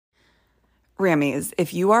Rammies,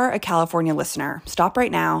 if you are a California listener, stop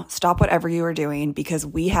right now, stop whatever you are doing, because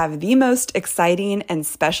we have the most exciting and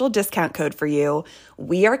special discount code for you.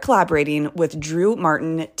 We are collaborating with Drew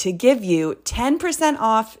Martin to give you 10%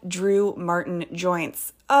 off Drew Martin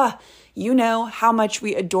joints. You know how much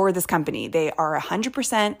we adore this company. They are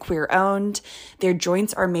 100% queer owned. Their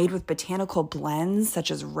joints are made with botanical blends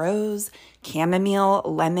such as rose, chamomile,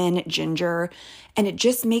 lemon, ginger, and it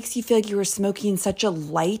just makes you feel like you are smoking such a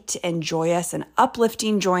light and joyous and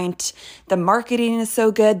uplifting joint. The marketing is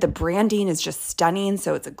so good. The branding is just stunning,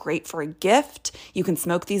 so it's great for a gift. You can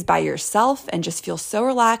smoke these by yourself and just feel so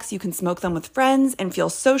relaxed. You can smoke them with friends and feel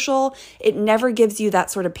social. It never gives you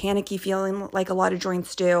that sort of panicky feeling like a lot of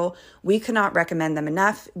joints do. We could not recommend them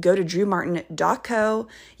enough. Go to drewmartin.co,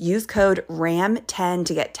 use code RAM10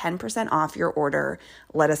 to get 10% off your order.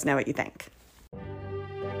 Let us know what you think.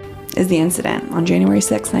 Is the incident on January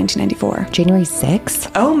 6th, 1994. January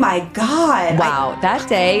 6th? Oh my God. Wow, that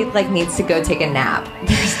day needs to go take a nap.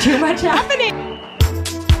 There's too much happening.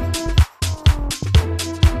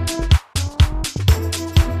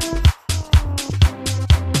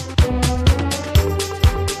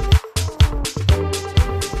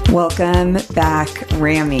 Welcome back,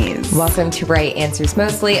 Rammies. Welcome to Right Answers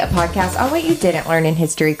Mostly, a podcast on what you didn't learn in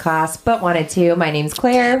history class but wanted to. My name's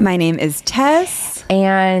Claire. My name is Tess.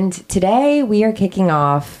 And today we are kicking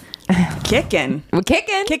off... Kicking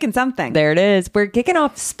something. There it is. We're kicking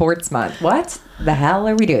off Sports Month. What the hell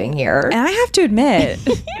are we doing here? And I have to admit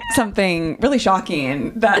something really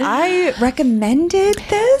shocking, that I recommended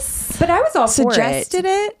this. But I was all for it. Suggested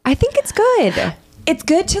it. I think it's good. It's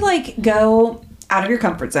good to go out of your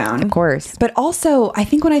comfort zone. Of course. But also, I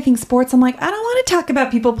think when I think sports, I'm like, I don't want to talk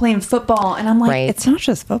about people playing football. And I'm like, Right. It's not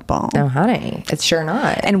just football. Oh, honey. It's sure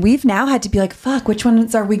not. And we've now had to be like, fuck, which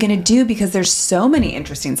ones are we going to do? Because there's so many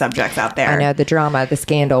interesting subjects out there. I know, the drama, the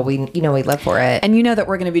scandal. We live for it. And you know that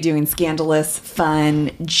we're going to be doing scandalous,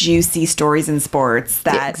 fun, juicy stories in sports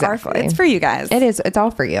that Exactly. it's for you guys. It is. It's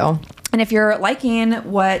all for you. And if you're liking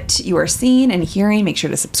what you are seeing and hearing, make sure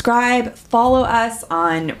to subscribe. Follow us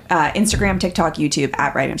on Instagram, TikTok, YouTube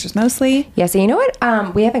at Right Answers Mostly. Yeah, so you know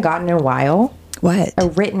what we haven't gotten in a while? What? A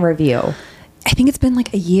written review. I think it's been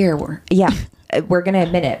like a year. Yeah. We're going to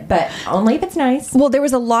admit it, but only if it's nice. Well, there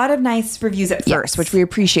was a lot of nice reviews at first, Yes. which we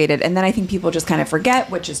appreciated. And then I think people just kind of forget,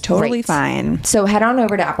 which is totally Right. fine. So head on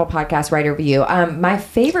over to Apple Podcasts, write a review. My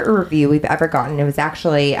favorite review we've ever gotten, it was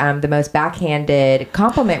actually the most backhanded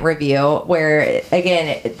compliment review, where,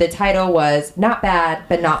 again, the title was not bad,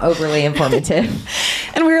 but not overly informative.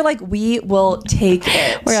 And we were like, we will take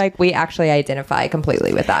it. We're like, we actually identify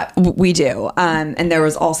completely with that. We do. And there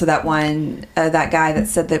was also that one, that guy that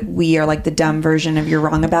said that we are like the dumb version of You're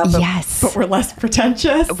Wrong About, but, Yes. but we're less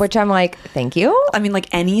pretentious. Which I'm like, thank you. I mean, like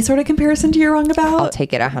any sort of comparison to You're Wrong About, I'll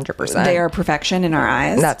take it 100%. they are perfection in our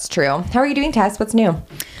eyes. That's true. How are you doing, Tess? What's new?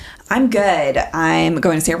 I'm good. I'm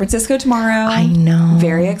going to San Francisco tomorrow. I know.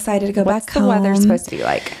 Very excited to go What's back the home. weather supposed to be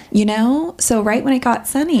like? You know, so right when it got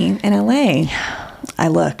sunny in LA, I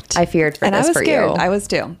looked. I feared for and this I was for scared. you. I was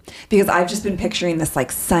too. Because I've just been picturing this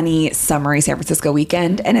like sunny, summery San Francisco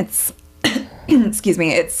weekend, and it's, excuse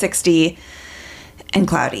me, it's 60 and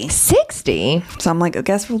cloudy. 60? So I'm like, I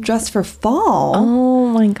guess we'll dress for fall. Oh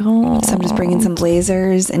my God. So I'm just bringing some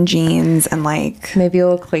blazers and jeans and like... Maybe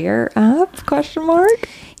it'll clear up? Question mark.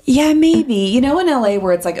 Yeah, maybe. You know, in LA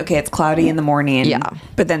where it's like, okay, it's cloudy in the morning. Yeah.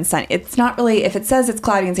 But then sun. It's not really, if it says it's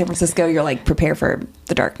cloudy in San Francisco, you're like, prepare for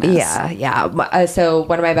the darkness. Yeah. So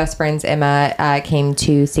one of my best friends, Emma, came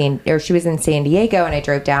to she was in San Diego, and I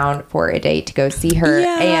drove down for a day to go see her.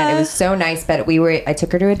 Yeah. And it was so nice, but I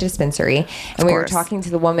took her to a dispensary, and we were talking to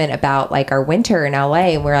the woman about like our winter in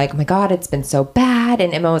LA, and we were like, oh my God, it's been so bad.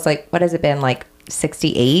 And Emma was like, what has it been, like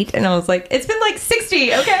 68? And I was like, it's been like 60, okay?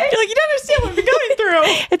 You're like, you don't understand what we've been going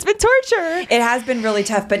through. It's been torture. It has been really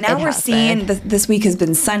tough, but now we're seeing this week has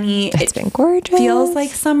been sunny. It's been gorgeous. Feels like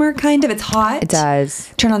summer, kind of. It's hot. It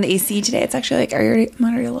does. Turn on the AC today. It's actually like, I'm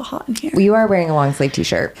already a little hot in here. You are wearing a long sleeve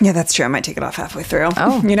t-shirt. Yeah, that's true. I might take it off halfway through.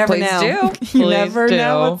 Oh, you never please know. do. You never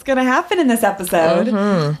know what's going to happen in this episode.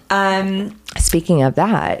 Speaking of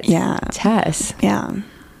that, Yeah. Tess, Yeah.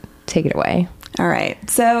 take it away. All right.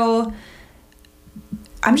 So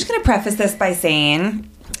I'm just going to preface this by saying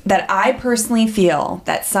that I personally feel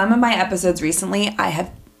that some of my episodes recently, I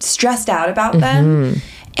have stressed out about them.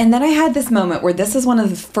 And then I had this moment where this is one of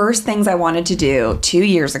the first things I wanted to do 2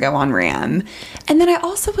 years ago on RAM. And then I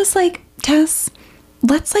also was like, Tess,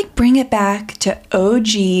 let's like bring it back to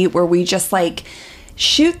OG, where we just like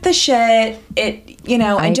shoot the shit.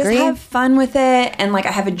 And just have fun with it. And like,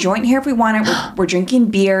 I have a joint here if we want it. We're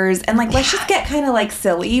drinking beers, and like, let's just get kind of like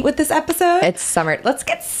silly with this episode. It's summer. Let's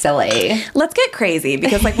get silly. Let's get crazy,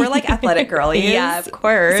 because like, we're like athletic girlies. Yeah, of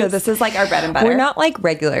course. So this is like our bread and butter. We're not like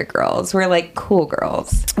regular girls. We're like cool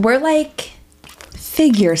girls. We're like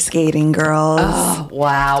figure skating girls. Oh,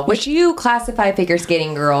 wow. Would you classify figure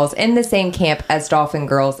skating girls in the same camp as dolphin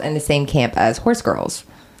girls and the same camp as horse girls?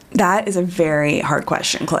 That is a very hard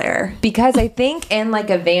question, Claire. Because I think in like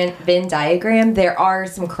a Venn diagram, there are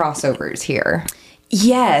some crossovers here.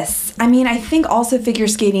 Yes. I mean, I think also figure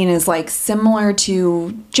skating is like similar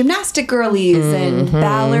to gymnastic girlies and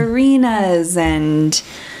ballerinas, and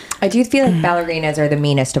I do feel like ballerinas are the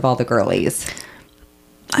meanest of all the girlies.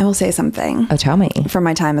 I will say something. Oh, tell me. From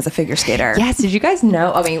my time as a figure skater. Yes. Did you guys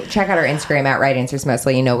know? I mean, check out our Instagram at Right Answers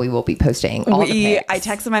Mostly. You know we will be posting all the pics. I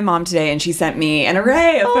texted my mom today, and she sent me an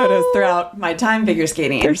array of photos throughout my time figure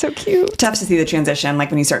skating. They're so cute. Tough to see the transition, like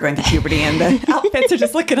when you start going through puberty and the outfits are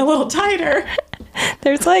just looking a little tighter.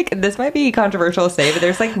 There's like, this might be controversial to say, but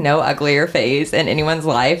there's like no uglier phase in anyone's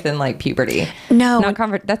life than like puberty. No.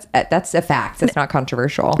 That's a fact. It's not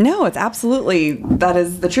controversial. No, it's absolutely, that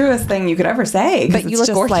is the truest thing you could ever say. But you look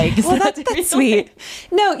gorgeous. Like, well, that's sweet.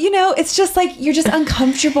 No, it's just like, you're just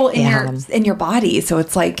uncomfortable in your body. So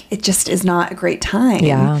it's like, it just is not a great time.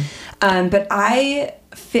 Yeah. But I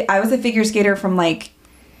was a figure skater from like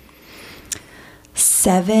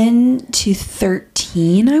 7 to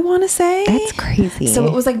 13, I want to say. That's crazy. So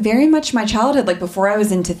it was like very much my childhood, like before I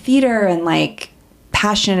was into theater and like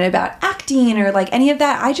passionate about acting or like any of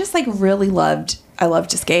that. I just like really loved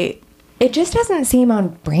to skate. It just doesn't seem on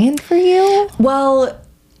brand for you. Well,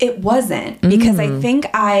 it wasn't, because I think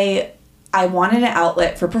I wanted an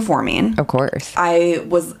outlet for performing. Of course. I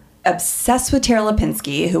was obsessed with Tara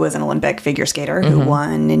Lipinski, who was an Olympic figure skater who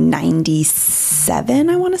won in 97,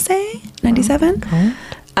 I want to say. 97. Okay.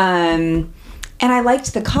 And I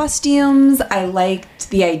liked the costumes. I liked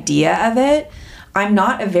the idea of it. I'm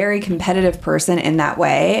not a very competitive person in that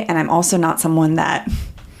way, and I'm also not someone that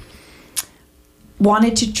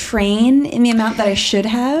wanted to train in the amount that I should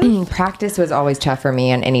have. Practice was always tough for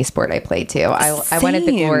me in any sport I played too. I wanted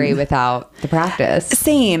the glory without the practice.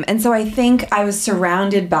 Same. And so I think I was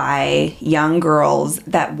surrounded by young girls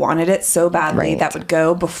that wanted it so badly, that would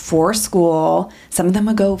go before school. Some of them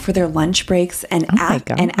would go for their lunch breaks and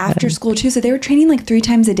after school too. So they were training like 3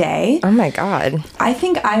 times a day. Oh my God. I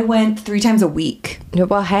think I went 3 times a week.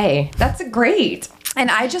 Well, hey, that's great.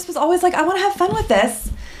 And I just was always like, I want to have fun with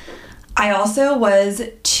this. I also was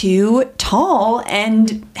too tall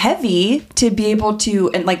and heavy to be able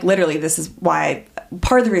to, and like literally this is why,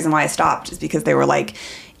 part of the reason why I stopped is because they were like,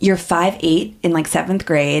 you're 5'8" in like 7th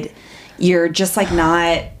grade. You're just like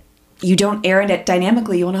not, you don't air it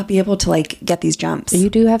dynamically. You will not be able to like get these jumps. You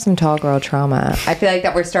do have some tall girl trauma. I feel like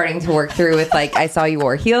that we're starting to work through with like, I saw you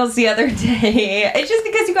wore heels the other day. It's just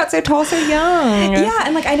because you got so tall so young. Yeah.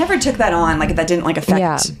 And like, I never took that on. Like that didn't like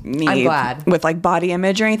affect me. I'm glad. With like body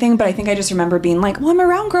image or anything. But I think I just remember being like, well, I'm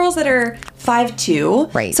around girls that are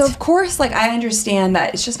 5'2". Right. So of course, like I understand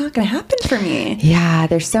that it's just not going to happen for me. Yeah.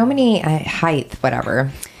 There's so many height,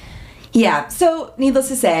 whatever. Yeah. So needless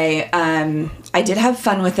to say, I did have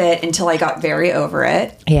fun with it until I got very over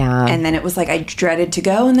it. Yeah. And then it was like, I dreaded to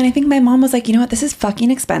go. And then I think my mom was like, you know what? This is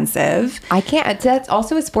fucking expensive. I can't. That's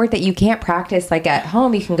also a sport that you can't practice like at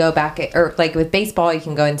home. You can go back or like with baseball, you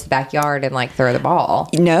can go into the backyard and like throw the ball.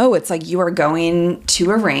 No, it's like you are going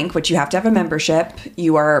to a rink, which you have to have a membership.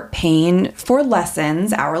 You are paying for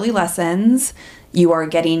lessons, hourly lessons. You are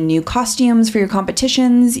getting new costumes for your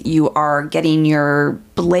competitions. You are getting your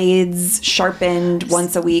blades sharpened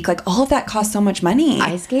once a week. Like all of that costs so much money.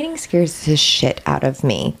 Ice skating scares the shit out of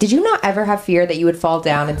me. Did you not ever have fear that you would fall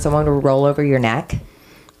down and someone would roll over your neck?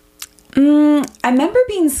 I remember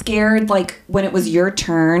being scared like when it was your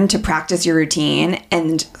turn to practice your routine,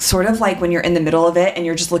 and sort of like when you're in the middle of it and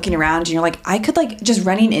you're just looking around and you're like, I could like just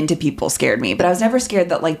running into people scared me, but I was never scared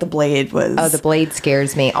that like the blade was. Oh, the blade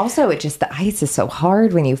scares me. Also, it just, the ice is so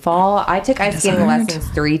hard when you fall. I took ice skating lessons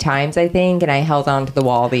 3 times, I think, and I held on to the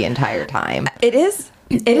wall the entire time. It is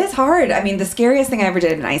hard. I mean, the scariest thing I ever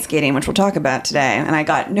did in ice skating, which we'll talk about today, and I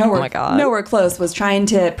got nowhere close, was trying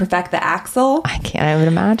to perfect the axle. I can't even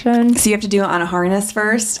imagine. So you have to do it on a harness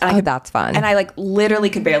first. And that's fun. And I like literally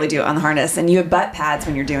could barely do it on the harness, and you have butt pads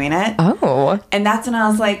when you're doing it. Oh. And that's when I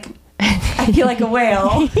was like, I feel like a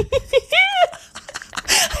whale.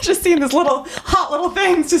 I just seen this hot little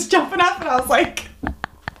things just jumping up, and I was like...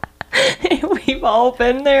 We've all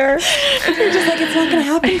been there. You're just like, it's not going to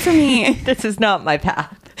happen for me. This is not my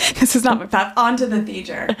path. This is not my path. Onto the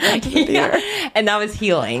theater. Yeah. And that was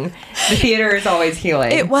healing. The theater is always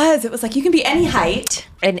healing. It was like, you can be any height.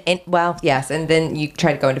 And well, yes, and then you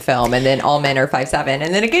try to go into film, and then all men are 5'7",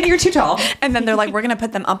 and then again you're too tall. And then they're like, we're gonna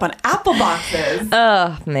put them up on Apple boxes.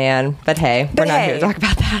 Oh man, but hey, we're not here to talk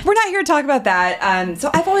about that. We're not here to talk about that.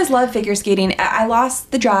 So I've always loved figure skating. I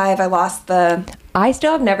lost the drive. I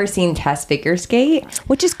still have never seen Tess figure skate,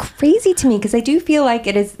 which is crazy to me because I do feel like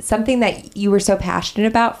it is something that you were so passionate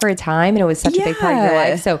about for a time, and it was such a big part of your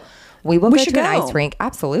life. So. We will go to an ice rink.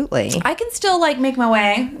 Absolutely. I can still making my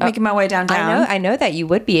way downtown. I know that you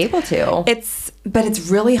would be able to. But it's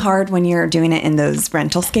really hard when you're doing it in those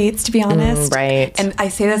rental skates, to be honest. Right. And I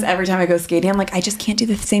say this every time I go skating. I'm like, I just can't do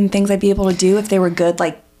the same things I'd be able to do if they were good,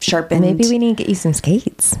 sharpened. Maybe we need to get you some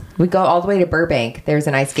skates. We go all the way to Burbank. There's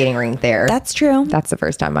an ice skating rink there. That's true. That's the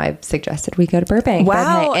first time I've suggested we go to Burbank.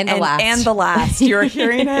 Wow. And the last. You're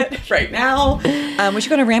hearing it right now. We should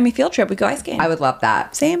go on a Rammy field trip. We go ice skating. I would love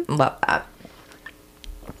that. Same. Love that.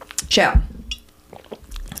 So,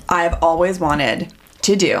 I've always wanted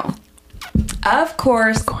to do, of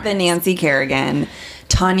course, the Nancy Kerrigan,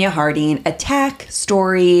 Tonya Harding attack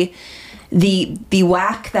story, the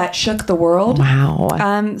whack that shook the world.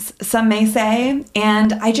 Wow. Some may say.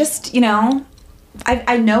 And I just,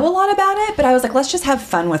 I know a lot about it, but I was like, let's just have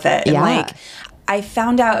fun with it. Yeah. And I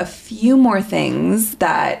found out a few more things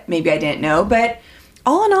that maybe I didn't know, but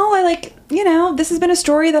all in all, this has been a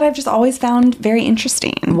story that I've just always found very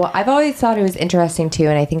interesting. Well, I've always thought it was interesting too,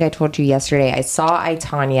 and I think I told you yesterday, I saw I,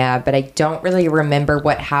 Tonya, but I don't really remember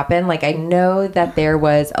what happened. I know that there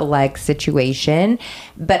was a leg situation,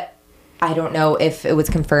 but I don't know if it was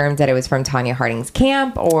confirmed that it was from Tonya Harding's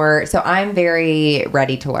camp so I'm very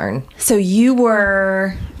ready to learn. So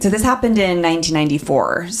this happened in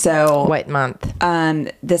 1994. So what month?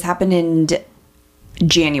 This happened in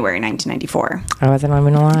January 1994. I wasn't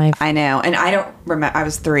even alive. I know, and I don't remember. I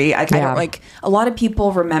was 3. I don't a lot of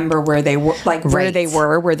people remember where they were,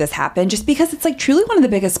 where this happened, just because it's truly one of the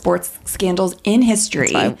biggest sports scandals in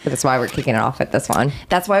history. That's why we're kicking it off at this one.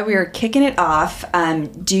 That's why we were kicking it off.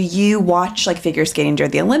 Do you watch figure skating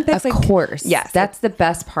during the Olympics? Of course, yes. That's the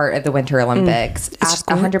best part of the Winter Olympics. It's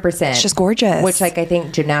 100%. It's just gorgeous. Which I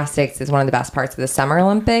think gymnastics is one of the best parts of the Summer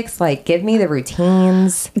Olympics. Give me the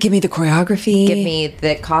routines, give me the choreography, give me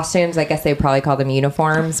the costumes. I guess they probably call them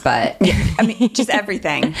uniforms, but I mean, just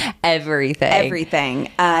everything. Everything.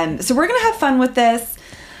 So we're gonna have fun with this.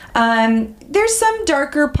 There's some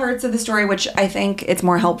darker parts of the story, which I think it's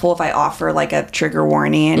more helpful if I offer a trigger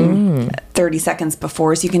warning 30 seconds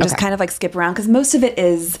before, so you can just kind of skip around, because most of it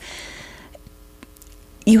is,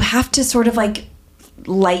 you have to sort of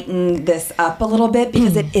lighten this up a little bit,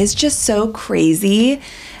 because it is just so crazy.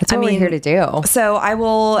 That's what we're here to do. So I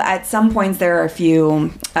will, at some points, there are a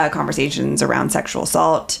few conversations around sexual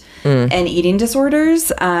assault and eating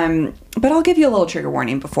disorders. But I'll give you a little trigger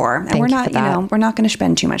warning before. And we're not, we're not going to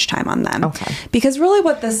spend too much time on them. Okay. Because really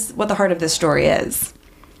what the heart of this story is,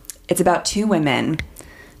 it's about 2 women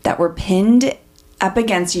that were pinned up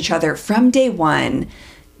against each other from day one,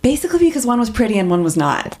 basically because one was pretty and one was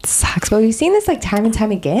not. It sucks, but we've seen this time and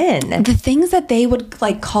time again. The things that they would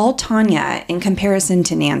call Tonya in comparison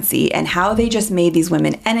to Nancy, and how they just made these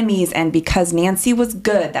women enemies, and because Nancy was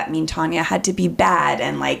good, that mean Tonya had to be bad,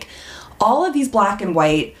 and all of these black and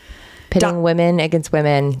white pitting women against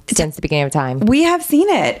women since the beginning of time. We have seen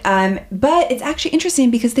it. But it's actually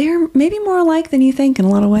interesting because they're maybe more alike than you think in a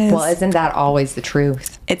lot of ways. Well, isn't that always the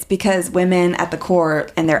truth? It's because women at the core,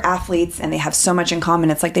 and they're athletes, and they have so much in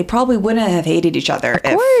common. It's they probably wouldn't have hated each other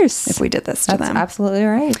if we did this to them. That's absolutely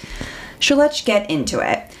right. So let's get into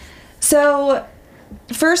it. So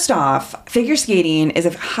first off, figure skating is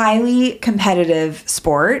a highly competitive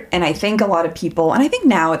sport. And I think a lot of people, and I think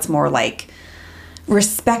now it's more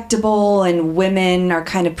respectable, and women are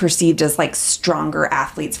kind of perceived as stronger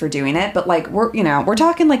athletes for doing it, but we're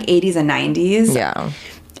talking 80s and 90s. Yeah,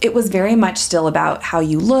 it was very much still about how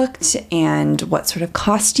you looked and what sort of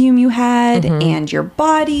costume you had and your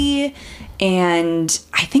body. And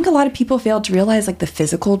I think a lot of people failed to realize the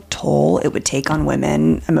physical toll it would take on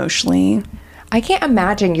women emotionally. I can't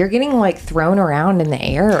imagine you're getting thrown around in the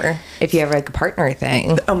air if you have a partner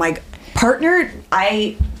thing. Oh my God.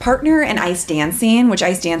 Partner and ice dancing, which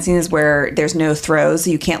ice dancing is where there's no throws,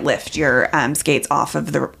 so you can't lift your skates off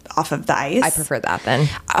of the ice. I prefer that then.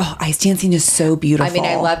 Oh, ice dancing is so beautiful. I mean,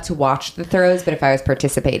 I love to watch the throws, but if I was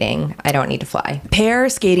participating, I don't need to fly. Pair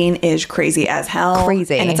skating is crazy as hell.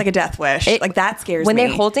 Crazy. And it's a death wish. That scares me. When they're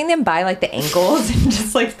holding them by the ankles and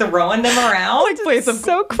just throwing them around. Blades of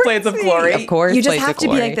Glory. Of course. You just have to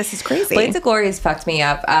be this is crazy. Blades of Glory has fucked me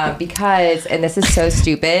up because, and this is so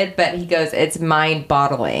stupid, but he goes, it's mind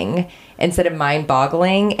boggling. instead of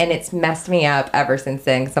mind-boggling, and it's messed me up ever since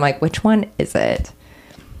then because I'm like, which one is it?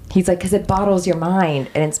 He's like, because it boggles your mind,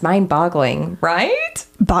 and it's mind-boggling, right?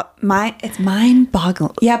 It's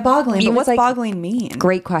mind-boggling. Yeah, boggling. But what's like, boggling mean?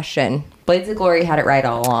 Great question. Blades of Glory had it right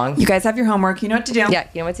all along. You guys have your homework. You know what to do. Yeah,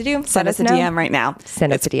 you know what to do. Send us a DM right now.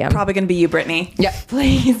 Send us a DM. Probably going to be you, Brittany. Yeah,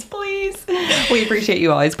 please. We appreciate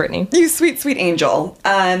you always, Brittany. You sweet, sweet angel.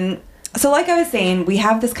 So like I was saying, we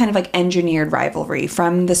have this kind of like engineered rivalry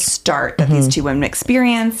from the start that these two women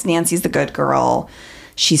experience. Nancy's the good girl.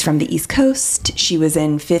 She's from the East Coast. She was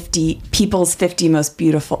in People's 50 Most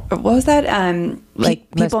Beautiful. What was that?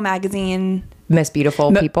 People magazine. Most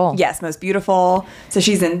beautiful people. Yes, most beautiful. So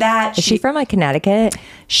she's in that. Is she from like Connecticut?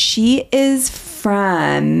 She is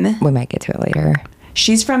from... We might get to it later.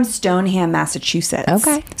 She's from Stoneham, Massachusetts.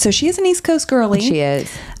 Okay. So she is an East Coast girlie. She is.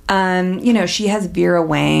 She has Vera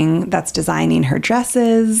Wang that's designing her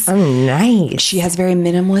dresses. Oh, nice. She has very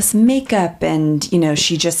minimalist makeup, and,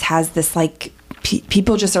 she just has this like...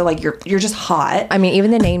 people just are like, you're just hot. I mean,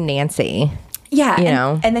 even the name Nancy.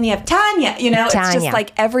 Yeah. And then you have Tanya, it's just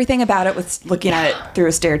like everything about it with looking at it through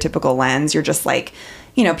a stereotypical lens. You're just like,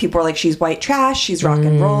 people are like, she's white trash. She's rock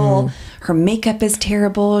and roll. Her makeup is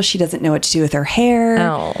terrible. She doesn't know what to do with her hair.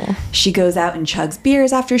 Oh. She goes out and chugs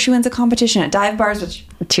beers after she wins a competition at dive bars. Which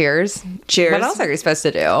Cheers. Cheers. What else are you supposed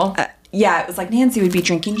to do? Yeah, it was like Nancy would be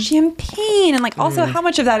drinking champagne. And like, also how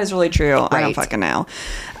much of that is really true? Right. I don't fucking know.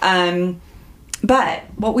 But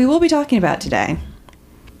what we will be talking about today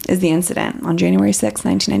is the incident on January 6th,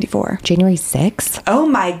 1994. January 6th? Oh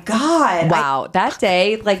my God. Wow. That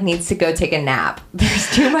day needs to go take a nap. There's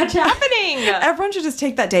too much happening. Everyone should just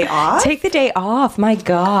take that day off. Take the day off. My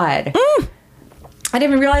God. I didn't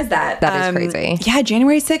even realize that. That is crazy. Yeah,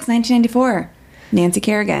 January 6th, 1994. Nancy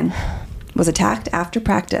Kerrigan was attacked after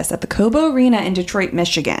practice at the Cobo Arena in Detroit,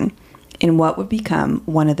 Michigan, in what would become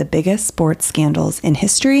one of the biggest sports scandals in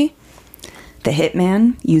history. The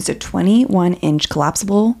hitman used a 21-inch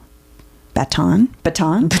collapsible baton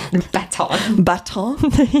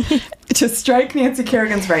to strike Nancy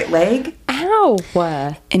Kerrigan's right leg. Ow!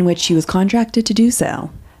 In which she was contracted to do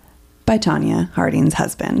so by Tanya Harding's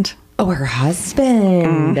husband. Oh, her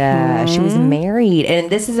husband. She was married,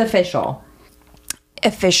 and this is official.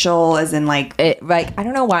 Official, as in like, I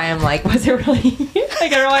don't know why I'm like, was it really? I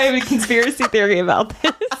don't know why I have a conspiracy theory about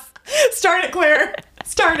this. Start it, Claire.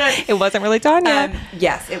 Start it. It wasn't really Tanya.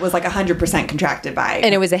 Yes, it was like 100% contracted by.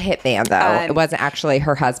 And it was a hitman, though. It wasn't actually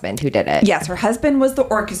her husband who did it. Yes, her husband was the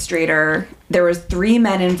orchestrator. There was 3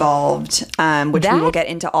 men involved, which we will get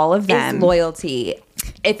into all of them. Is loyalty.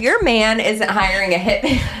 If your man isn't hiring a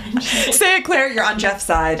hitman... Say it, Claire. You're on Jeff's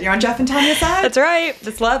side. You're on Jeff and Tanya's side? That's right.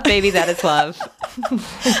 That's love, baby. That is love.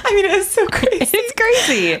 I mean, it is so crazy. It's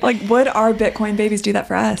crazy. Like, would our Bitcoin babies do that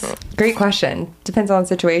for us? Great question. Depends on the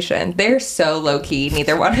situation. They're so low-key.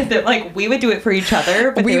 Neither one of them... Like, we would do it for each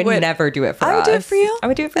other, but they would never do it for us. I would do it for you. I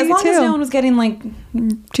would do it for you, too. As long as no one was getting, like,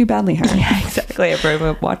 too badly hurt. Yeah, exactly.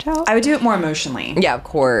 Everyone would watch out. I would do it more emotionally. Yeah, of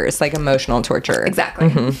course. Like, emotional torture.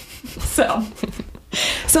 Exactly.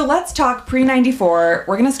 So let's talk pre-94.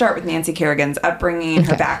 We're going to start with Nancy Kerrigan's upbringing,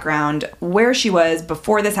 her background, where she was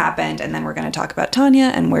before this happened, and then we're going to talk about Tanya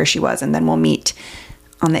and where she was, and then we'll meet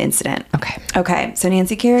on the incident. Okay. So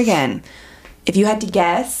Nancy Kerrigan, if you had to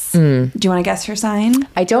guess, do you want to guess her sign?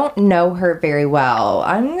 I don't know her very well.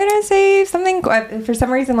 I'm going to say something, for some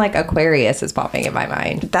reason, like Aquarius is popping in my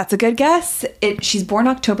mind. That's a good guess. She's born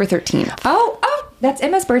October 13th. Oh, that's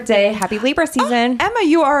Emma's birthday. Happy Libra season. Emma,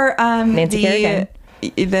 you are Nancy Kerrigan.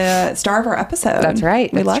 The star of our episode. That's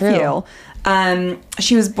right. We love you.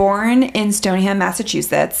 She was born in Stoneham,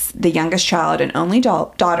 Massachusetts, the youngest child and only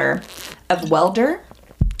daughter of welder.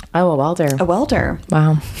 Oh, a welder. A welder.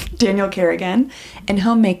 Wow. Daniel Kerrigan, and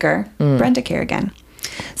homemaker Brenda Kerrigan.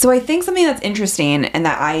 So I think something that's interesting, and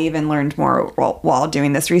that I even learned more while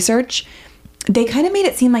doing this research, they kind of made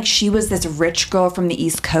it seem like she was this rich girl from the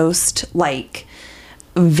East Coast, like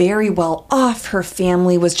very well off. Her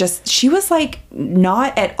family was she was like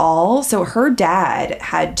not at all. So her dad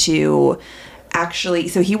had to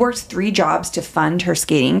so he worked 3 jobs to fund her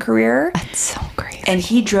skating career. That's so crazy. And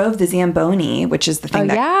he drove the Zamboni, which is the thing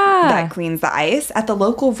that cleans the ice, at the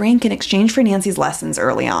local rink in exchange for Nancy's lessons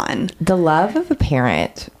early on. The love of a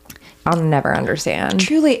parent, I'll never understand.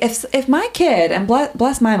 Truly, if my kid, and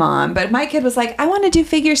bless my mom, but if my kid was like, I want to do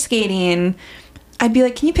figure skating, I'd be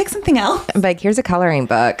like, can you pick something else? Like, here's a coloring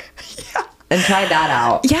book. Yeah. and try that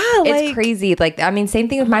out. Yeah, it's crazy. Like, I mean, same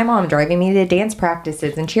thing with my mom driving me to dance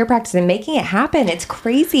practices and cheer practices and making it happen. It's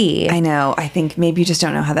crazy. I know. I think maybe you just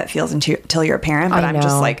don't know how that feels until you're a parent. But I'm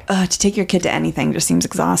just like, to take your kid to anything just seems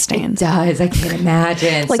exhausting. It does. I can't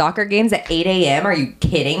imagine. Soccer games at 8 a.m. Are you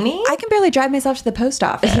kidding me? I can barely drive myself to the post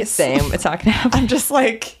office. Same. It's not gonna happen. I'm just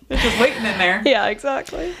like, they're just waiting in there. Yeah,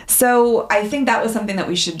 exactly. So I think that was something that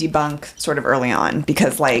we should debunk sort of early on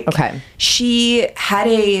because she had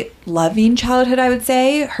a loving childhood, I would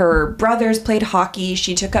say. Her brothers played hockey.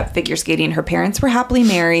 She took up figure skating. Her parents were happily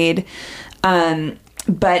married.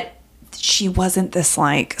 But she wasn't this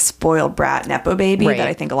like spoiled brat Nepo baby that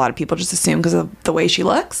I think a lot of people just assume because of the way she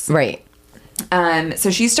looks. Right. So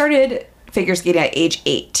she started figure skating at age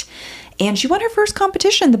 8. And she won her first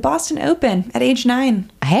competition, the Boston Open, at age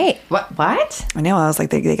 9. Hey, what? I know. I was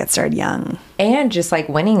like, they get started young. And just like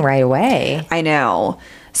winning right away. I know.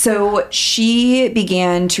 So she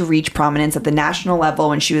began to reach prominence at the national level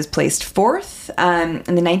when she was placed 4th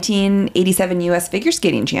in the 1987 U.S. Figure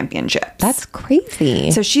Skating Championships. That's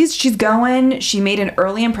crazy. So she's going. She made an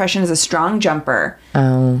early impression as a strong jumper,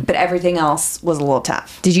 but everything else was a little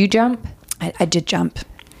tough. Did you jump? I did jump.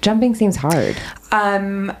 Jumping seems hard.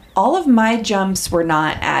 All of my jumps were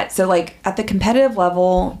not at the competitive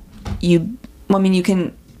level. You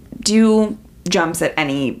can do jumps at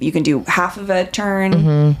you can do half of a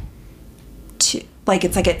turn. It's like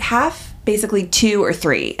at half, basically 2 or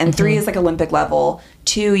 3, and 3 is like Olympic level.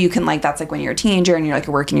 2, you can that's like when you're a teenager and you're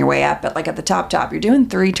working your way up. But at the top, you're doing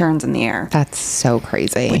 3 turns in the air. That's so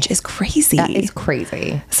crazy. Which is crazy. That is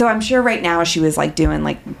crazy. So I'm sure right now she was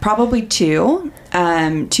doing probably 2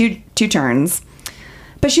 turns,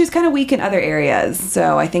 but she was kind of weak in other areas.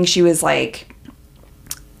 So I think she was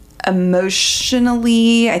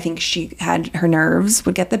emotionally, I think she had her nerves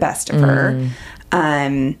would get the best of her.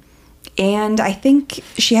 And I think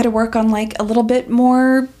she had to work on a little bit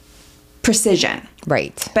more precision.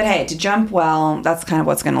 Right. But hey, to jump well, that's kind of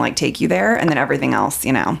what's going to take you there. And then everything else,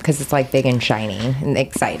 because it's big and shiny and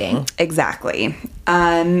exciting. Exactly.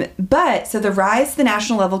 But so the rise to the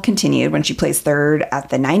national level continued when she placed 3rd at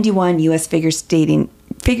the 91 U.S. Figure Skating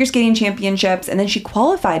Championships. And then she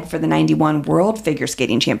qualified for the 91 World Figure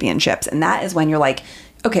Skating Championships. And that is when you're like,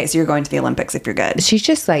 okay, so you're going to the Olympics if you're good. She's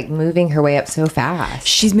just moving her way up so fast.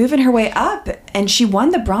 She's moving her way up, and she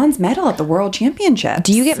won the bronze medal at the World Championships.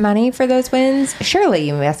 Do you get money for those wins? Surely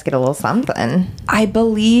you must get a little something. I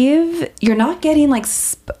believe you're not getting you're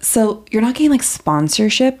not getting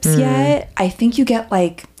sponsorships yet. I think you get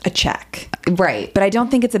a check. Right. But I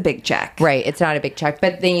don't think it's a big check. Right. It's not a big check,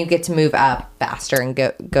 but then you get to move up faster and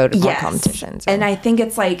go to more competitions. And I think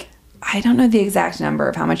it's I don't know the exact number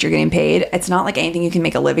of how much you're getting paid. It's not anything you can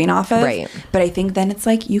make a living off of. Right. But I think then it's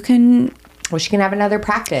you can... Well, she can have another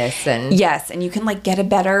practice. Yes, and you can get a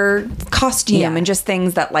better costume and just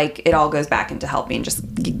things that it all goes back into helping just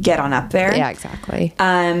get on up there. Yeah, exactly.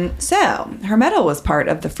 So her medal was part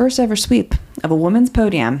of the first ever sweep of a women's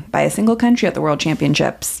podium by a single country at the World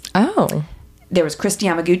Championships. Oh. There was Kristi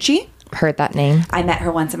Yamaguchi. Heard that name. I met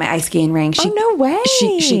her once at my ice skating rink. Oh, no way.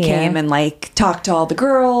 She came and talked to all the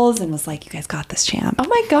girls and was like, you guys got this, champ. Oh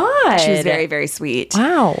my God. She was very, very sweet.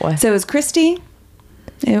 Wow. So it was Kristi.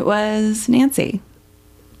 It was Nancy.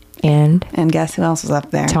 And guess who else was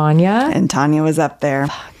up there? Tanya. And Tanya was up there.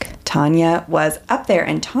 Fuck. Tanya was up there,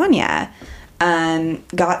 and Tanya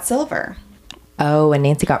got silver. Oh, and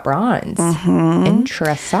Nancy got bronze.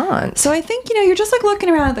 Interessant. So I think, you're just looking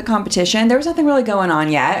around at the competition. There was nothing really going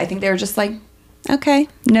on yet. I think they were just okay,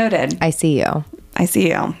 noted. I see you. I see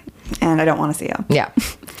you. And I don't want to see you. Yeah.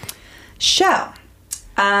 So,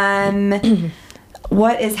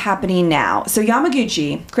 what is happening now? So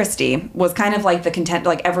Yamaguchi, Kristi, was kind of the content,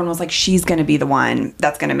 everyone was she's going to be the one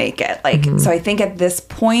that's going to make it. So I think at this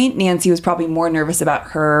point, Nancy was probably more nervous about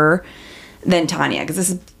her than Tanya, because this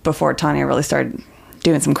is before Tanya really started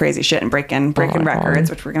doing some crazy shit and breaking records,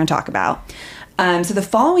 which we're going to talk about. So the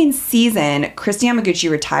following season, Kristi Yamaguchi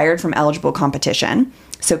retired from eligible competition.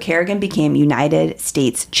 So Kerrigan became United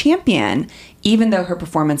States champion, even though her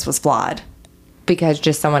performance was flawed. Because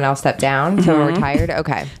just someone else stepped down, so retired?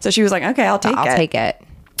 Okay. So she was like, okay, I'll take it.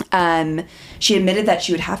 She admitted that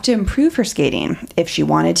she would have to improve her skating if she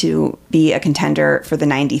wanted to be a contender for the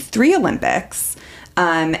 93 Olympics.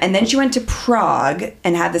 And then she went to Prague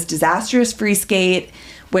and had this disastrous free skate,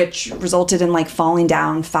 which resulted in falling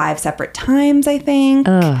down 5 separate times, I think.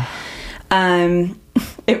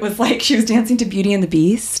 It was she was dancing to Beauty and the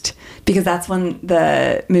Beast. because that's when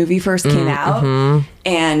the movie first came out,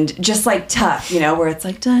 and just like Tough, you know, where it's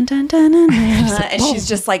like dun dun dun dun, dun and she's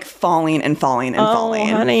just like falling and falling and falling.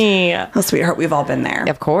 Honey, oh sweetheart, we've all been there,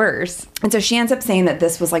 of course. And so she ends up saying that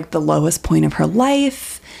this was like the lowest point of her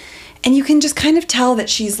life, and you can just kind of tell that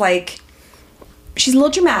she's like, she's a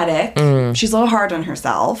little dramatic, she's a little hard on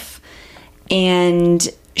herself, and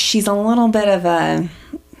she's a little bit of a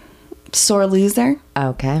sore loser.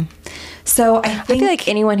 Okay. So I feel like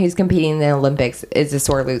anyone who's competing in the Olympics is a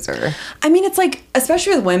sore loser. I mean, it's like,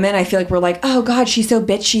 especially with women, I feel like we're like, oh God, she's so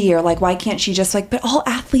bitchy, or like, why can't she just like, but all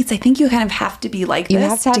athletes, I think you kind of have to be like this. You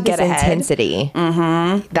have to get this ahead. Intensity.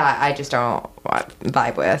 That I just don't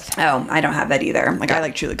vibe with. Oh, I don't have that either. Like, I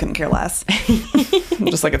like truly couldn't care less. I'm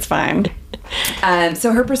just like, it's fine.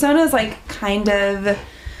 So her persona is like kind of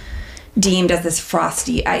deemed as this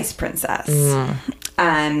frosty ice princess.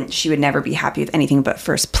 She would never be happy with anything but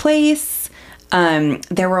first place.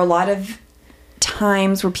 There were a lot of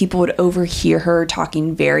times where people would overhear her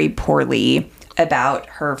talking very poorly about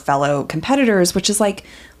her fellow competitors, which is like,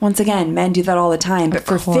 once again, men do that all the time. But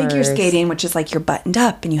for figure skating, which is like you're buttoned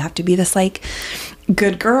up and you have to be this like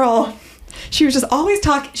good girl, she was just always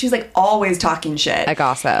talking. She was like always talking shit. A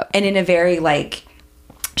gossip. And in a very like,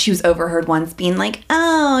 she was overheard once being like,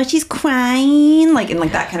 oh, she's crying, like in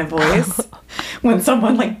like that kind of voice when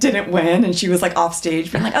someone like didn't win and she was like off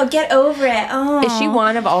stage being like, oh, get over it. Oh, is she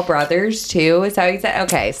one of all brothers too? Is that what you said?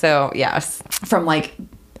 Okay, so yes, from like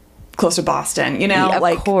close to Boston, you know, yeah, of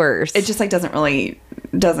like course. It just like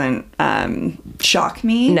doesn't shock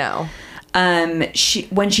me. No. When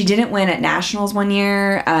she didn't win at nationals one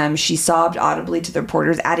year, she sobbed audibly to the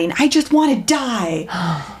reporters, adding, I just want to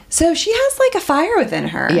die. So she has like a fire within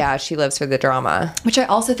her. Yeah, she lives for the drama, which I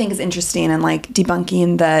also think is interesting and like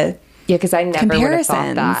debunking the because I never would have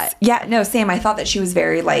thought that. Yeah, no, same. I thought that she was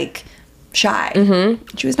very like shy.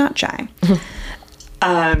 She was not shy.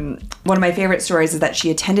 One of my favorite stories is that she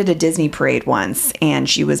attended a Disney parade once and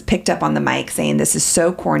she was picked up on the mic saying, this is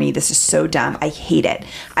so corny. This is so dumb. I hate it.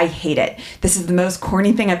 I hate it. This is the most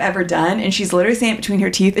corny thing I've ever done. And she's literally saying it between her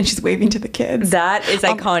teeth and she's waving to the kids. That is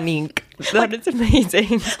iconic. That is amazing.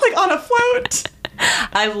 Like on a float.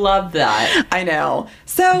 I love that. I know.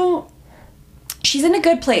 So she's in a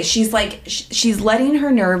good place. She's like, she's letting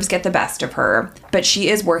her nerves get the best of her, but she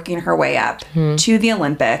is working her way up to the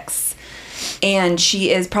Olympics. And she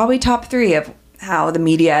is probably top 3 of how the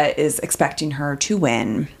media is expecting her to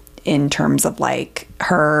win in terms of like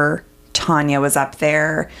her. Tanya was up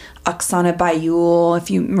there. Oksana Bayul, if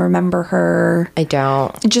you remember her. I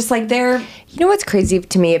don't. Just like they're... You know what's crazy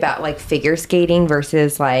to me about like figure skating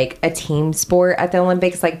versus like a team sport at the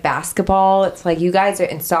Olympics, like basketball? It's like you guys are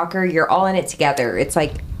in soccer, you're all in it together. It's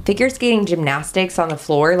like figure skating, gymnastics on the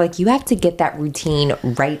floor, like you have to get that routine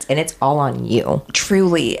right and it's all on you.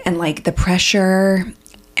 Truly. And like the pressure,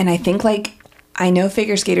 and I think like I know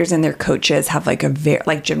figure skaters and their coaches have like a very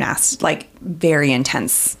like gymnasts like very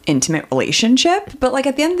intense intimate relationship, but like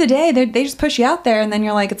at the end of the day they just push you out there and then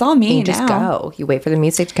you're like, it's all me. And you just go, you wait for the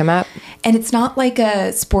music to come up, and it's not like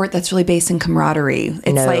a sport that's really based in camaraderie.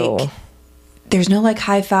 It's like there's no like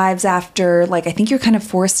high fives after. Like I think you're kind of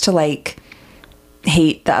forced to like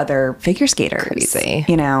hate the other figure skaters. Crazy.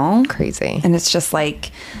 You know? Crazy. And it's just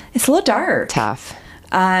like, it's a little dark. Tough.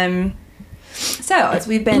 So as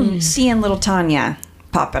we've been seeing little Tanya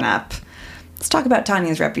popping up, let's talk about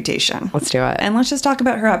Tanya's reputation. Let's do it. And let's just talk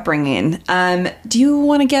about her upbringing. Do you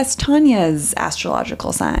want to guess Tanya's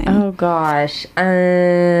astrological sign? Oh gosh.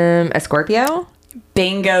 A Scorpio?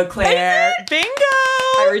 Bingo, Claire. Bingo.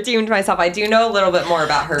 I redeemed myself. I do know a little bit more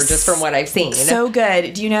about her just from what I've seen. So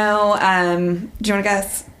good. Do you know, do you want to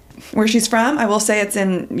guess where she's from? I will say it's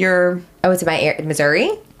in your... Oh, it's in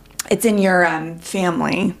Missouri? It's in your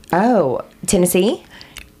family. Oh, Tennessee?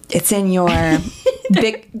 It's in your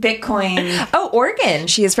Bitcoin. Oh, Oregon.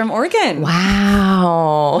 She is from Oregon.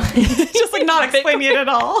 Wow. Just like not explaining it at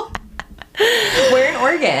all. Where in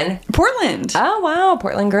Oregon? Portland. Oh, wow.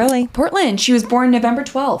 Portland girly. Portland. She was born November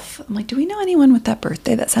 12th. I'm like, do we know anyone with that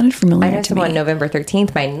birthday? That sounded familiar to me. I know someone November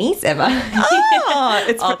 13th. My niece, Emma. Oh,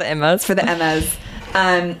 it's all the Emmas. For the Emmas.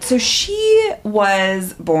 So she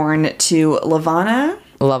was born to Lavana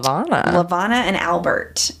and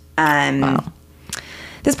Albert. Wow.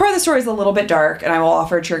 This part of the story is a little bit dark, and I will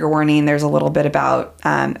offer a trigger warning. There's a little bit about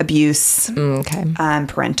abuse,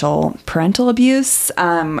 parental abuse.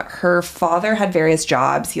 Her father had various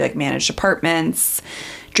jobs. He like managed apartments,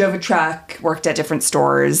 drove a truck, worked at different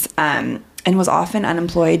stores, and was often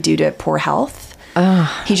unemployed due to poor health.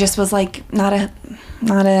 He just was like not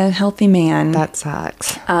a healthy man. That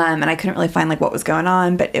sucks. And I couldn't really find like what was going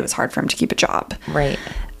on, but it was hard for him to keep a job. Right.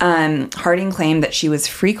 Harding claimed that she was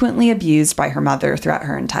frequently abused by her mother throughout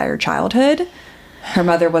her entire childhood. Her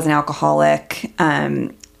mother was an alcoholic,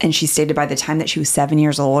 and she stated by the time that she was 7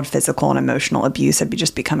 years old, physical and emotional abuse had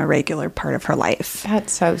just become a regular part of her life.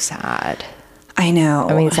 That's so sad. I know.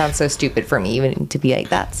 I mean, it sounds so stupid for me even to be like,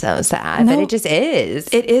 that's so sad. No, but it just is.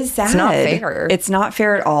 It is sad. It's not fair. It's not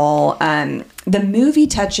fair at all. The movie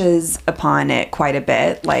touches upon it quite a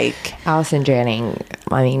bit. Like, Allison Janney,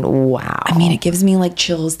 I mean, wow. I mean, it gives me like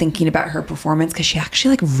chills thinking about her performance because she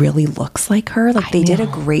actually like really looks like her. Like, they did a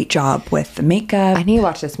great job with the makeup. I need to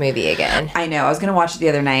watch this movie again. I know. I was going to watch it the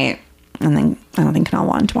other night. And then I don't think Kanal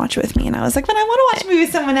wanted to watch it with me. And I was like, but I want to watch a movie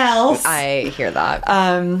with someone else. I hear that.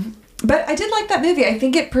 But I did like that movie. I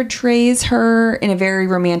think it portrays her in a very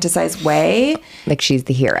romanticized way. Like she's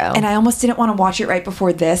the hero. And I almost didn't want to watch it right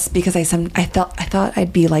before this because I thought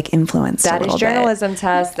I'd be like influenced That a little is journalism,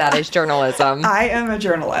 Tess. That is journalism. I am a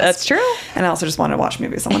journalist. That's true. And I also just wanted to watch a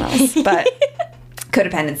movie with someone else. But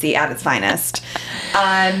codependency at its finest.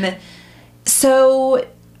 So,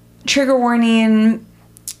 trigger warning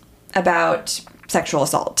about sexual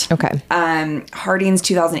assault. Okay. Harding's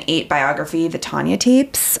 2008 biography, The Tanya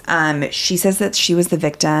Tapes, she says that she was the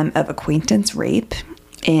victim of acquaintance rape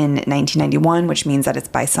in 1991, which means that it's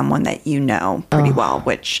by someone that you know pretty well,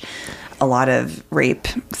 which a lot of rape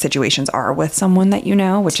situations are with someone that you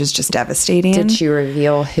know, which is just devastating. Did she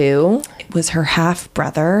reveal who? It was her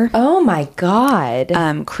half-brother. Oh, my God.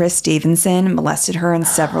 Chris Davidson molested her on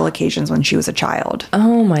several occasions when she was a child.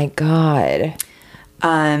 Oh, my God.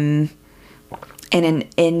 And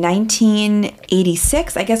in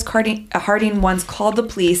 1986, I guess Harding once called the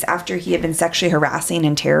police after he had been sexually harassing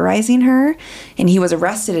and terrorizing her. And he was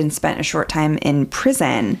arrested and spent a short time in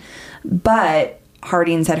prison. But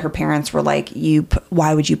Harding said her parents were like,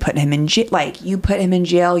 why would you put him in jail? Like, you put him in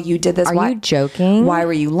jail. You did this. Are you joking? Why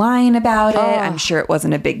were you lying about it? I'm sure it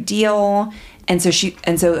wasn't a big deal. And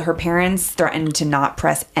so her parents threatened to not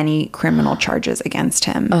press any criminal charges against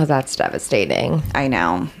him. Oh, that's devastating. I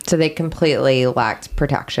know. So they completely lacked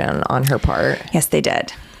protection on her part. Yes, they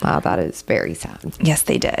did. Wow, that is very sad. Yes,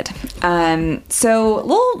 they did. So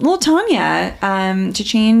little Tanya, to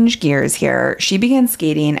change gears here, she began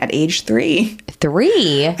skating at age 3.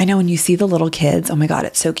 3? I know, when you see the little kids, oh my God,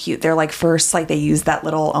 it's so cute. They're like, first, like they use that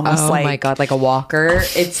little almost oh my God, like a walker.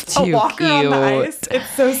 It's too a walker cute. on the ice. It's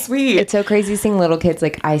so sweet. It's so crazy seeing little kids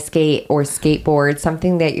like ice skate or skateboard,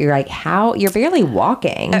 something that you're like, how? You're barely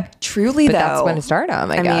walking. Truly, but though. that's when to start them,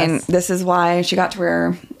 I guess. mean, this is why she got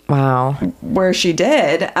to where she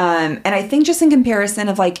did. And I think just in comparison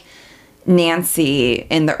of like Nancy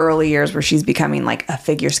in the early years where she's becoming like a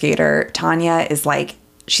figure skater, Tanya is like,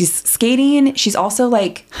 she's skating. She's also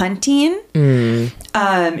like hunting.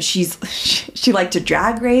 She liked to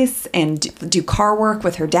drag race and do car work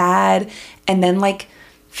with her dad. And then like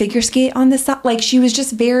figure skate on the side. Like she was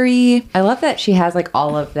just very... I love that she has like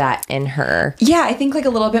all of that in her. Yeah, I think like a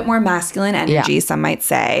little bit more masculine energy, some might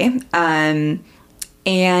say.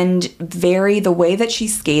 And the way that she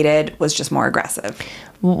skated was just more aggressive.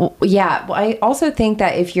 Yeah. Well, I also think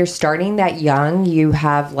that if you're starting that young, you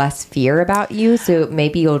have less fear about you. So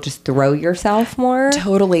maybe you'll just throw yourself more.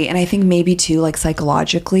 Totally. And I think maybe too, like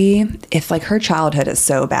psychologically, if like her childhood is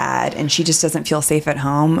so bad and she just doesn't feel safe at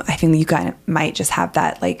home, I think you kind of might just have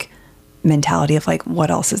that like mentality of like,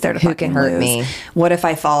 what else is there to fucking hurt lose? Me? What if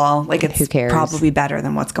I fall? Like it's Who cares? Probably better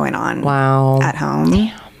than what's going on at home.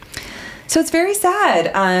 Damn. So it's very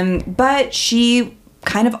sad. But she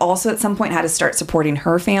kind of also at some point had to start supporting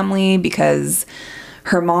her family because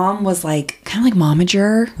her mom was like kind of like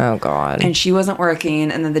momager. Oh, God. And she wasn't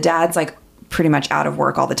working. And then the dad's like pretty much out of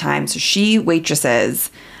work all the time. So she waitresses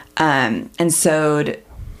and sewed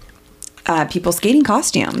people's skating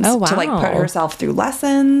costumes to like put herself through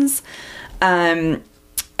lessons. And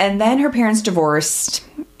then her parents divorced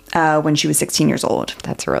when she was 16 years old.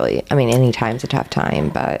 That's really, I mean, any time's a tough time,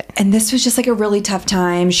 but... And this was just like a really tough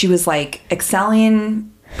time. She was like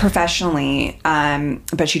excelling professionally,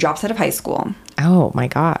 but she drops out of high school. Oh my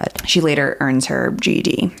God. She later earns her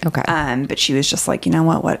GED. Okay. But she was just like, you know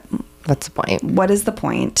what? What's the point? What is the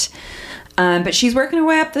point? But she's working her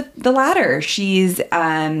way up the ladder. She's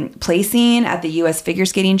placing at the U.S. Figure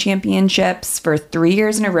Skating Championships for 3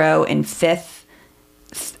 years in a row in 6th,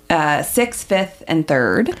 5th, and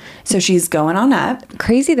 3rd. So she's going on up.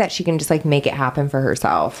 Crazy that she can just like make it happen for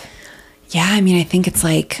herself. Yeah, I mean, I think it's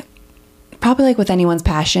like probably like with anyone's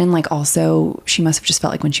passion. Like also, she must have just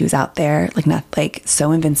felt like when she was out there, like not like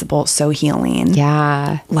so invincible, so healing.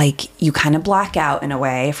 Yeah, like you kind of black out in a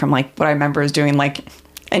way from like what I remember is doing like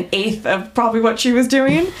an eighth of probably what she was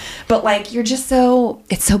doing. But like, you're just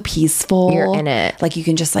it's so peaceful. You're in it. Like you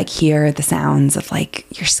can just like hear the sounds of like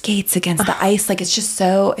your skates against the ice. Like it's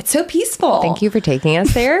so peaceful. Thank you for taking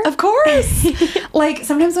us there. Of course. Like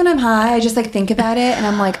sometimes when I'm high, I just like think about it and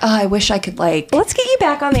I'm like, oh, I wish I could like. Let's get you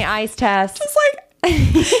back on the ice test. Just like,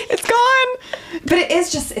 it's gone. But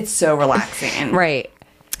it's so relaxing. Right.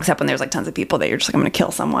 Except when there's like tons of people that you're just like, I'm going to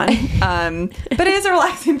kill someone. But it is a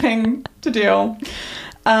relaxing thing to do.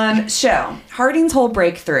 So Harding's whole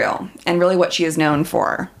breakthrough and really what she is known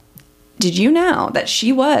for. Did you know that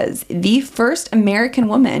she was the first American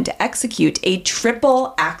woman to execute a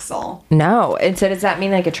triple axel? No. And so does that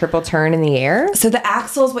mean like a triple turn in the air? So the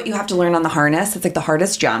axel is what you have to learn on the harness. It's like the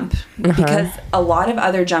hardest jump because a lot of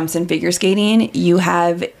other jumps in figure skating, you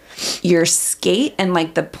have your skate and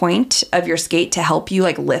like the point of your skate to help you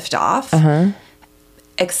like lift off.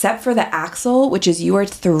 Except for the axel, which is you are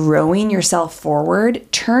throwing yourself forward,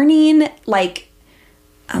 turning like,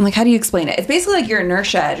 I'm like, how do you explain it? It's basically like your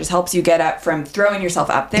inertia just helps you get up from throwing yourself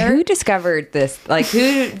up there. Who discovered this? Like,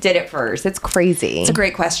 who did it first? It's crazy. It's a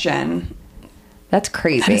great question. That's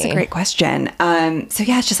crazy. That is a great question. So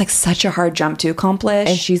yeah, it's just like such a hard jump to accomplish.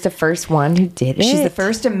 And she's the first one who did it? She's the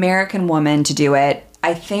first American woman to do it.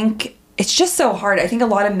 I think it's just so hard. I think a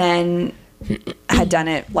lot of men had done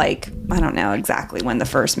it like, I don't know exactly when the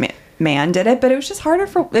first man did it, but it was just harder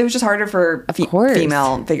for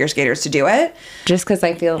female figure skaters to do it. Just because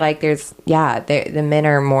I feel like the men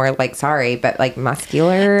are more like, sorry, but like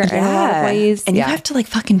muscular in a lot of ways. And you have to like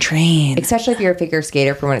fucking train. Especially if you're a figure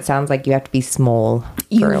skater, from what it sounds like, you have to be small.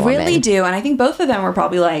 You really do. And I think both of them were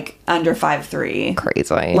probably like under 5'3".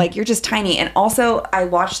 Crazy. Like you're just tiny. And also I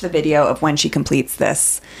watched the video of when she completes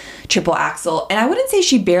this triple axel, and I wouldn't say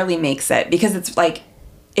she barely makes it because it's like,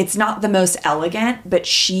 it's not the most elegant, but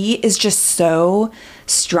she is just so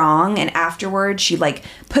strong. And afterwards, she like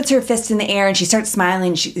puts her fist in the air and she starts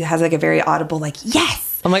smiling. She has like a very audible like,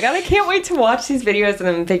 yes. Oh my God, I can't wait to watch these videos of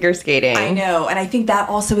them figure skating. I know. And I think that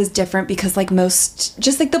also is different because like most,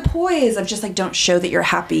 just like the poise of just like, don't show that you're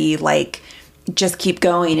happy, like just keep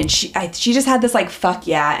going. And she just had this like, fuck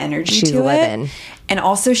yeah energy to living. It. And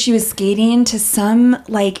also she was skating to some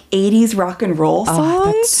like 80s rock and roll song. Oh,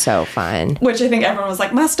 that's so fun. Which I think everyone was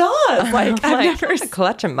like, my stars. Like, I've never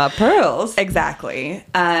clutching my pearls. Exactly.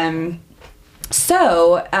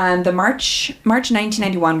 So the March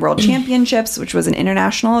 1991 World Championships, which was an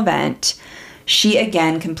international event, she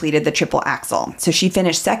again completed the triple axel. So she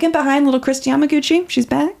finished second behind little Christy Yamaguchi. She's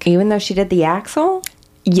back. Even though she did the axel?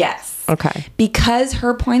 Yes. Okay. Because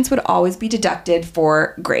her points would always be deducted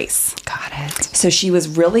for grace. Got it. So she was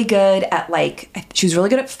really good at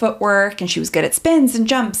footwork and she was good at spins and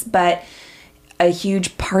jumps, but a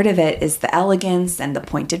huge part of it is the elegance and the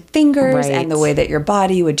pointed fingers and the way that your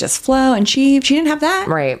body would just flow. And she didn't have that.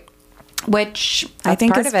 Right. Which I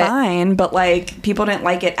think is fine, but like people didn't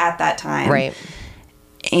like it at that time. Right.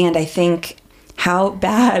 And I think how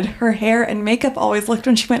bad her hair and makeup always looked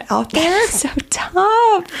when she went out there. So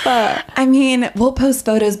tough. I mean, we'll post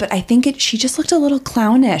photos, but I think she just looked a little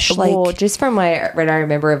clownish. Well, just from what I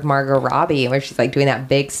remember of Margot Robbie, where she's like doing that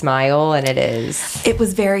big smile, and it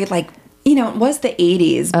was very like, you know, it was the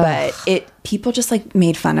 80s, but people just like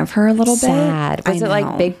made fun of her a little bit. Sad. Was it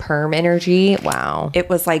like big perm energy? Wow. It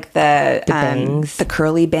was like the bangs, the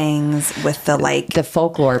curly bangs with the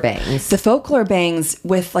folklore bangs. The folklore bangs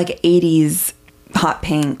with like 80s hot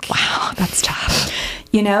pink. Wow, that's tough.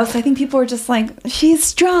 You know, so I think people were just like, she's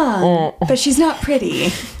strong, but she's not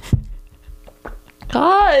pretty.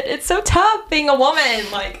 God, it's so tough being a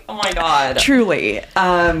woman. Like, oh my God. Truly.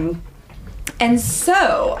 And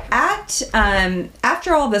so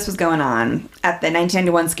after all this was going on at the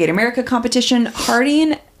 1991 Skate America competition,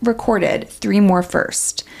 Harding recorded 3 more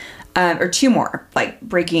firsts, or 2 more, like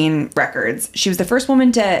breaking records. She was the first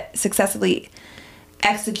woman to successfully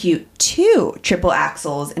execute 2 triple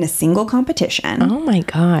axels in a single competition. Oh my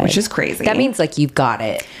God. Which is crazy. That means like you've got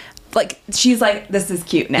it. Like she's like, this is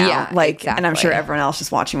cute now. Yeah, like, exactly. And I'm sure everyone else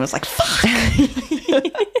just watching was like, fuck.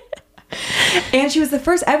 And she was the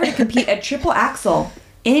first ever to compete at triple axel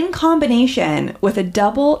in combination with a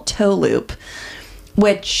double toe loop,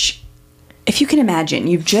 which, if you can imagine,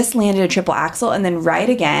 you've just landed a triple axel and then right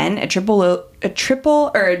again, a double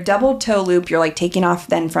toe loop, you're like taking off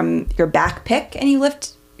then from your back pick and you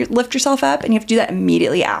lift yourself up and you have to do that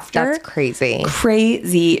immediately after. That's crazy.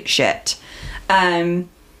 Crazy shit.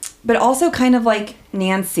 but also kind of like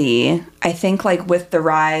Nancy, I think like with the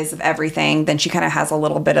rise of everything, then she kind of has a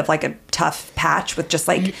little bit of like a tough patch with just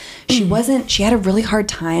like, she had a really hard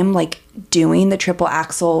time like doing the triple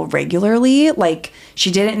axel regularly. Like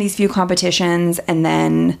she did it in these few competitions and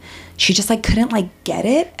then she just like couldn't like get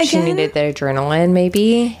it again. She needed the adrenaline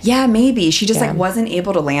maybe. Yeah, maybe. She just like wasn't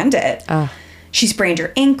able to land it. She sprained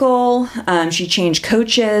her ankle. She changed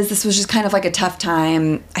coaches. This was just kind of like a tough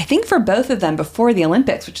time, I think, for both of them before the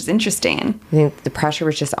Olympics, which is interesting. I think the pressure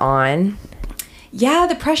was just on. Yeah,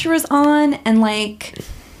 the pressure was on. And like,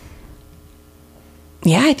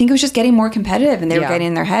 yeah, I think it was just getting more competitive and they were getting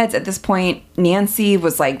in their heads. At this point, Nancy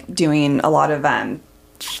was like doing a lot of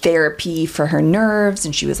therapy for her nerves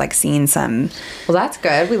and she was like seeing some. Well, that's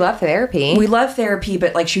good. We love therapy. We love therapy,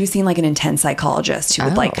 but like she was seeing like an intense psychologist who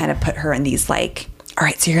would like kind of put her in these like, all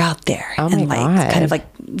right, so you're out there. Oh and my like God. kind of like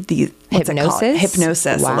the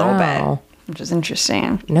hypnosis a little bit. Which is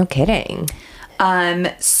interesting. No kidding.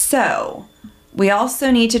 So we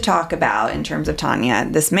also need to talk about, in terms of Tanya,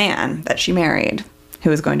 this man that she married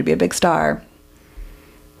who is going to be a big star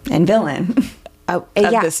and villain. Of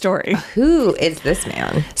this story. Who is this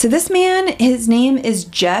man? So this man, his name is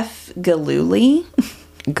Jeff Gillooly.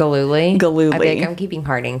 Gillooly? I think I'm keeping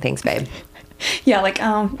Harding. Thanks, babe. Yeah, like,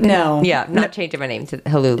 no. Yeah, not changing my name to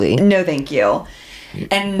Haluli. No, thank you.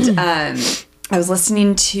 And I was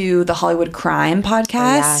listening to the Hollywood Crime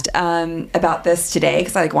podcast about this today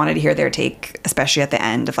because I like wanted to hear their take, especially at the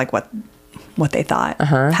end of like what they thought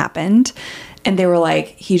happened. And they were like,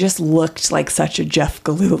 he just looked like such a Jeff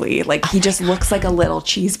Gillooly. Like, he just looks like a little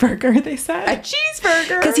cheeseburger, they said. A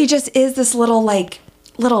cheeseburger? Because he just is this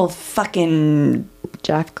little fucking...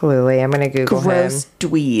 Jeff Gillooly. I'm going to Google gross him.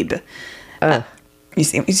 Dweeb. You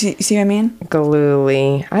see what I mean?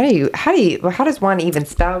 Gillooly. How does one even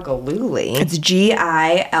spell Gillooly? It's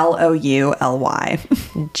Gillouly.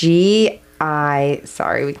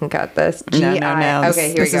 Sorry, we can cut this. No.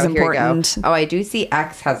 Okay, here we go. Oh, I do see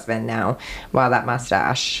ex-husband now. Wow, that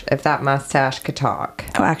mustache. If that mustache could talk.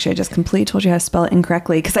 Oh, actually, I just completely told you how to spell it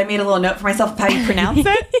incorrectly because I made a little note for myself of how you pronounce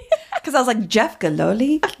it. Because I was like, Jeff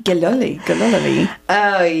Gillooly.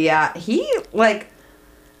 Oh, yeah. He, like...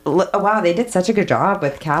 Wow, they did such a good job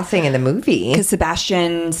with casting in the movie. Because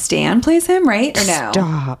Sebastian Stan plays him, right? Or no?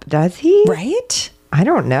 Stop. Does he? Right? I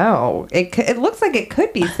don't know. It looks like it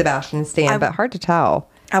could be Sebastian Stan, but hard to tell.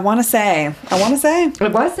 I want to say.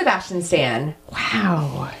 It was Sebastian Stan.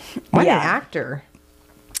 Wow. What an actor.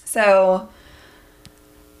 So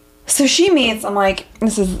she meets, I'm like,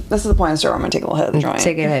 this is the point of the story. I'm going to take a little hit of the joint.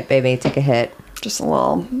 Take a hit, baby. Take a hit. Just a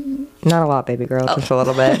little. Not a lot, baby girl. Just a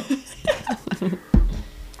little bit.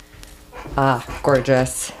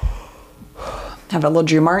 Gorgeous. Have a little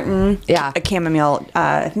Drew Martin. Yeah. A chamomile.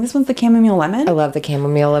 I think this one's the chamomile lemon. I love the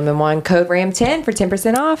chamomile lemon one. Code RAM10 for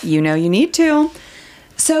 10% off. You know you need to.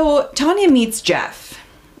 So Tanya meets Jeff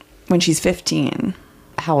when she's 15.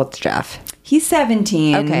 How old's Jeff? He's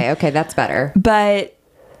 17. Okay, that's better. But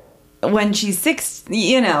when she's 6,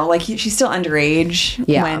 she's still underage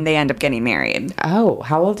when they end up getting married. Oh,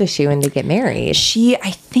 how old is she when they get married? She, I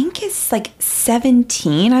think, is like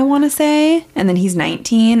 17, I want to say. And then he's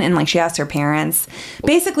 19. And like she asked her parents.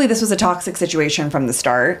 Basically, this was a toxic situation from the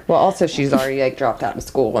start. Well, also, she's already like dropped out of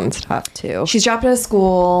school and stuff, too. She's dropped out of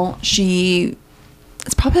school. She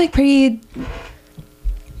is probably like pretty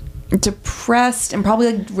depressed and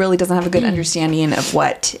probably like really doesn't have a good understanding of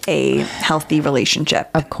what a healthy relationship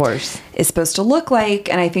of course is supposed to look like.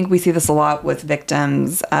 And I think we see this a lot with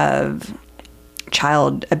victims of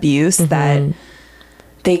child abuse, that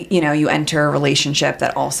they, you enter a relationship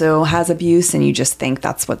that also has abuse and you just think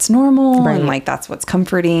that's what's normal and like that's what's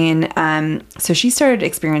comforting. So she started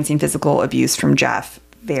experiencing physical abuse from Jeff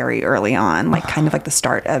very early on, like kind of like the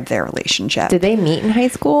start of their relationship. Did they meet in high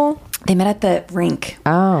school? They met at the rink.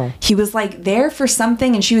 Oh. He was like there for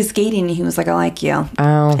something and she was skating and he was like, I like you.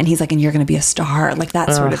 Oh. And he's like, and you're going to be a star. Like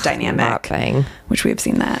that sort of dynamic. That thing. Which we have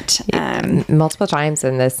seen that. Multiple times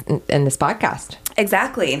in this podcast.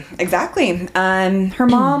 Exactly. Her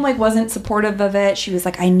mom like wasn't supportive of it. She was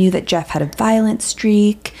like, I knew that Jeff had a violent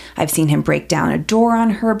streak. I've seen him break down a door on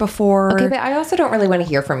her before. Okay, but I also don't really want to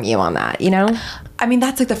hear from you on that, I mean,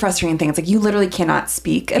 that's like the frustrating thing. It's like you literally cannot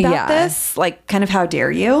speak about this. Like, kind of how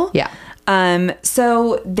dare you? Yeah.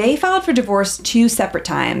 So they filed for divorce 2 separate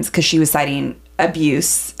times because she was citing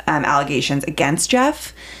abuse allegations against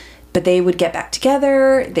Jeff. But they would get back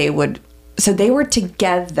together. So they were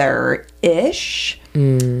together-ish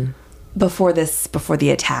before the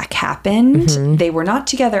attack happened. They were not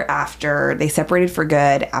together after. They separated for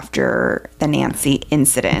good after the Nancy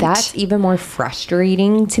incident. That's even more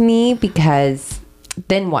frustrating to me because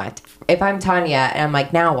then what? if I'm Tanya and I'm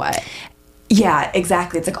like, now what? Yeah,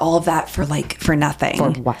 exactly. It's like all of that for nothing.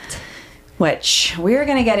 For what? Which we're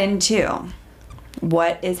going to get into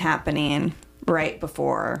what is happening right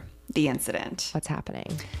before the incident. What's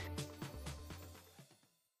happening?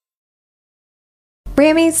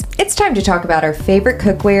 Rammies, it's time to talk about our favorite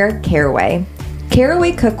cookware, Caraway.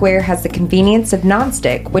 Caraway cookware has the convenience of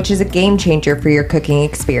nonstick, which is a game changer for your cooking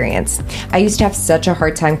experience. I used to have such a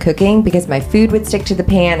hard time cooking because my food would stick to the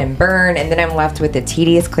pan and burn, and then I'm left with a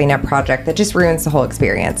tedious cleanup project that just ruins the whole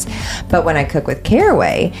experience. But when I cook with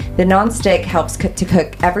Caraway, the nonstick helps to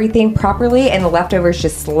cook everything properly, and the leftovers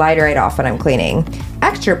just slide right off when I'm cleaning.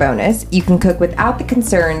 Extra bonus, you can cook without the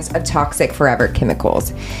concerns of toxic forever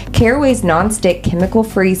chemicals. Caraway's nonstick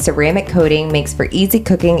chemical-free ceramic coating makes for easy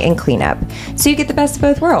cooking and cleanup, so you get the best of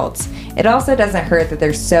both worlds. It also doesn't hurt that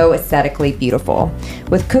they're so aesthetically beautiful.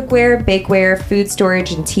 With cookware, bakeware, food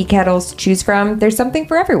storage, and tea kettles to choose from, there's something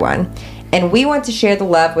for everyone. And we want to share the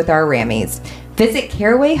love with our Rammies. Visit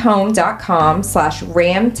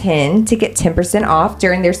carawayhome.com/ram10 to get 10% off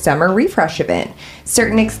during their summer refresh event.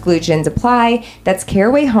 Certain exclusions apply. That's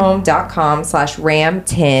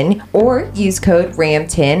carawayhome.com/ram10 or use code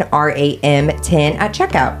RAM10, RAM10 at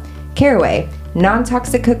checkout. Caraway,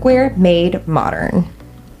 non-toxic cookware made modern.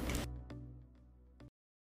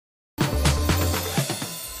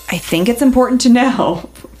 I think it's important to know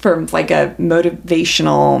from like a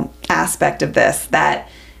motivational aspect of this that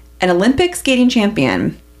an Olympic skating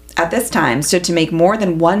champion at this time stood to make more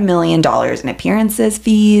than $1 million in appearances,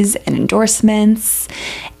 fees, and endorsements.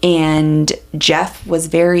 And Jeff was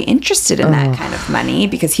very interested in that kind of money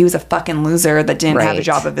because he was a fucking loser that didn't have a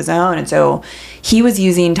job of his own. And so he was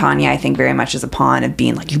using Tanya, I think, very much as a pawn of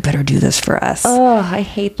being like, you better do this for us. Oh, I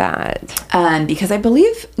hate that. Because I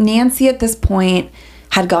believe Nancy at this point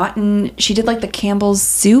she did like the Campbell's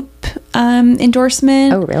Soup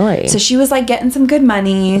endorsement. Oh, really? So she was like getting some good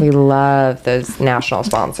money. We love those national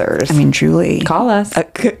sponsors. I mean, truly. Call us.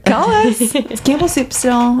 Call us. Is Campbell's Soup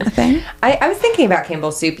still a thing? I was thinking about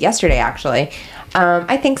Campbell's Soup yesterday, actually.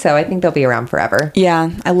 I think so. I think they'll be around forever. Yeah.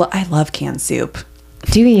 I love canned soup.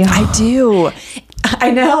 Do you? I do.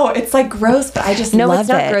 I know. It's like gross, but I just love it. No, it's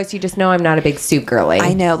not gross. You just know I'm not a big soup girly.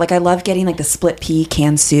 I know. Like I love getting like the split pea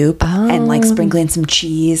canned soup and like sprinkling some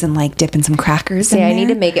cheese and like dipping some crackers in there. I need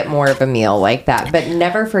to make it more of a meal like that. But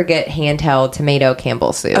never forget handheld tomato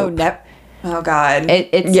Campbell soup. Oh God.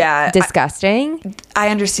 It's disgusting. I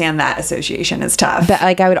understand that association is tough. But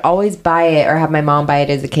like I would always buy it or have my mom buy it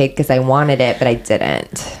as a kid because I wanted it, but I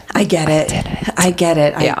didn't. I get it. I get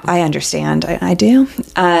it. Yeah. I understand. I do.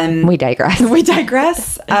 We digress.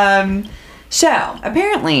 So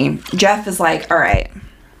apparently Jeff is like, all right,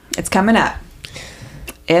 it's coming up.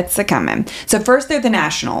 It's a coming. So first they're the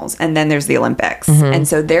Nationals and then there's the Olympics. Mm-hmm. And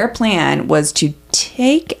so their plan was to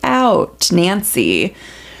take out Nancy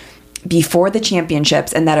before the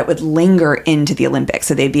championships and that it would linger into the Olympics.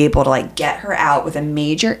 So they'd be able to like get her out with a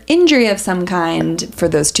major injury of some kind for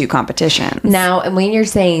those two competitions. Now, and when you're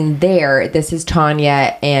saying this is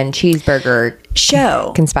Tanya and Cheeseburger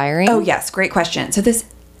show conspiring? Oh, yes. Great question. So this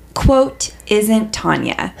quote isn't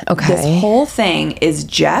Tanya. Okay. This whole thing is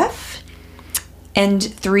Jeff and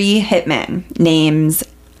 3 hitmen. Names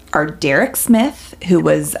are Derek Smith, who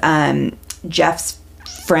was Jeff's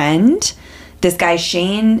friend. This guy,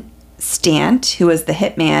 Shane Stant, who was the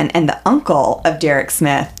hitman and the uncle of Derek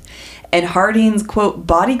Smith, and Harding's, quote,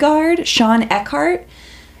 bodyguard, Sean Eckhart,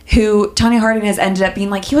 who Tanya Harding has ended up being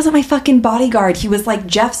like, he wasn't my fucking bodyguard. He was like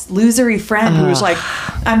Jeff's losery friend who was like,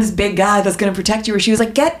 I'm this big guy that's going to protect you. Where she was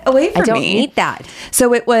like, get away from me. I don't need that.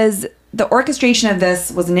 So it was, the orchestration of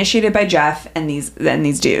this was initiated by Jeff and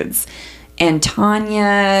these dudes. And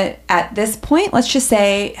Tanya, at this point, let's just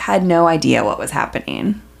say, had no idea what was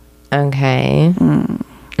happening. Okay.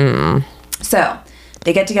 So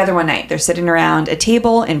they get together one night. They're sitting around a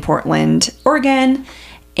table in Portland, Oregon,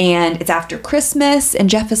 and it's after Christmas. And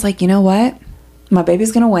Jeff is like, you know what? My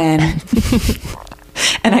baby's going to win.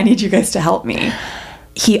 And I need you guys to help me.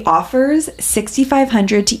 He offers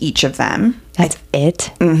 $6,500 to each of them. That's it?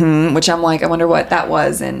 Mm-hmm. Which I'm like, I wonder what that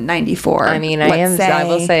was in 94. I mean, I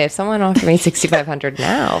will say, if someone offered me $6,500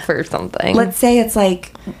 now for something. Let's say it's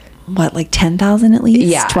like, what, like 10,000 at least?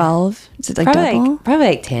 Yeah. 12? Is it like probably double? Probably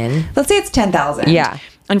like 10. Let's say it's 10,000. Yeah.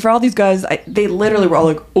 And for all these guys, they literally were all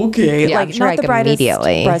like, okay. Yeah, like, I'm sure not the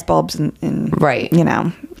brightest bulbs in, right. You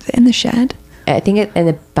know, in the shed. I think in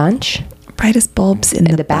the bunch. Brightest bulbs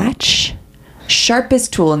in the batch.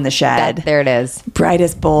 Sharpest tool in the shed. There it is.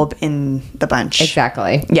 Brightest bulb in the bunch.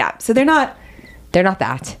 Exactly. Yeah. So they're not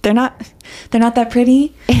that. They're not that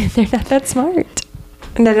pretty. They're not that smart.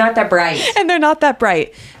 And they're not that bright. And they're not that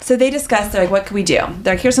bright. So they discussed, they're like, what could we do?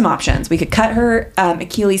 They're like, here's some options. We could cut her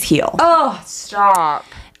Achilles' heel. Oh, stop.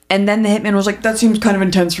 And then the hitman was like, that seems kind of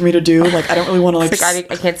intense for me to do. Like, I don't really want to, like... I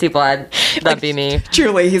can't see blood. That'd be me.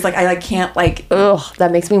 Truly. He's like, I can't, like... Ugh,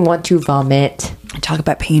 that makes me want to vomit. Talk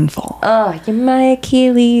about painful. Oh, you're my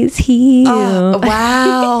Achilles heel. Oh,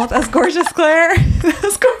 wow. That's gorgeous, Claire.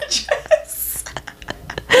 That's gorgeous.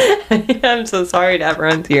 I'm so sorry to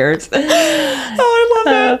everyone's ears. Oh,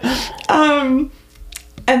 I love it.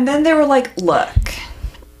 And then they were like, look,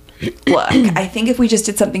 I think if we just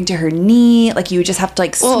did something to her knee, like you would just have to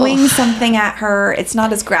like swing something at her. It's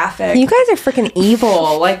not as graphic. You guys are freaking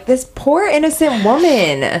evil. Like this poor innocent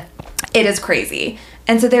woman. It is crazy.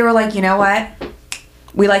 And so they were like, you know what?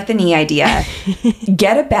 We like the knee idea.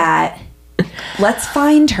 Get a bat. Let's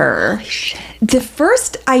find her. Holy shit. The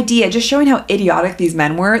first idea, just showing how idiotic these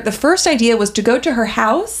men were, the first idea was to go to her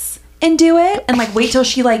house and do it and like wait till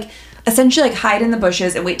she like essentially like hide in the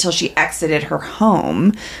bushes and wait till she exited her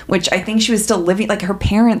home, which I think she was still living, like her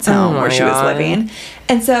parents' home where she was living.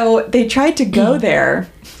 And so they tried to go there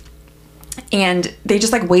and they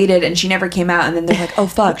just like waited and she never came out. And then they're like, oh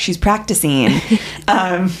fuck, she's practicing.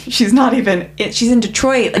 She's not even, she's in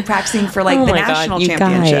Detroit, like practicing for like the national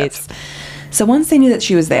championships. Guys. So once they knew that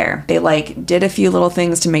she was there, they like did a few little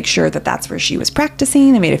things to make sure that that's where she was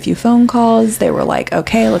practicing. They made a few phone calls. They were like,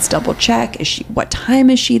 okay, let's double check. What time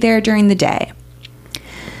is she there during the day?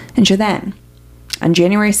 And so then, on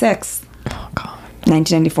January 6th,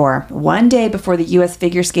 1994, one day before the U.S.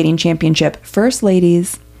 Figure Skating Championship First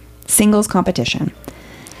Ladies Singles Competition,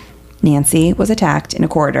 Nancy was attacked in a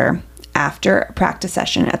corridor after a practice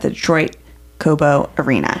session at the Detroit Cobo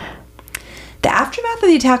Arena. The aftermath of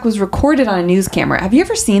the attack was recorded on a news camera. Have you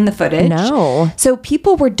ever seen the footage? No. So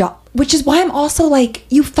people were, which is why I'm also like,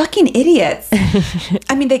 you fucking idiots.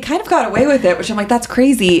 I mean, they kind of got away with it, which I'm like, that's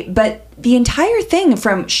crazy. But the entire thing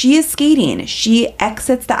from she is skating, she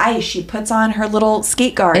exits the ice, she puts on her little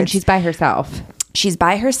skate guards. And she's by herself. She's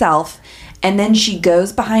by herself. And then she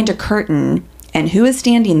goes behind a curtain. And who is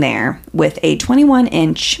standing there with a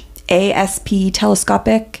 21-inch ASP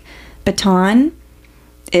telescopic baton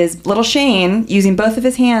is little Shane. Using both of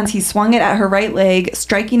his hands, he swung it at her right leg,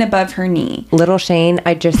 striking above her knee. Little Shane,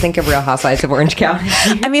 I just think of Real Housewives of Orange County.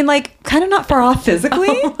 I mean, like, kind of not far off physically.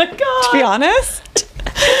 Oh my God. To be honest.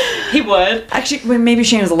 He would. Actually, maybe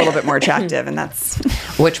Shane was a little bit more attractive, and that's...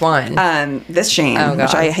 Which one? This Shane,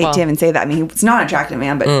 which I hate to even say that. I mean, he's not an attractive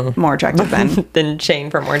man, but more attractive than Shane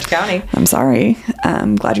from Orange County. I'm sorry.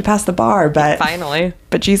 I'm glad you passed the bar, but... Finally.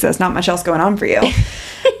 But Jesus, not much else going on for you.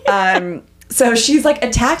 So she's like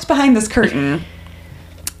attacked behind this curtain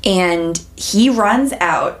and he runs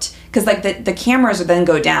out because like the cameras would then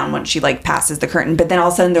go down when she like passes the curtain. But then all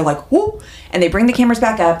of a sudden they're like, whoo, and they bring the cameras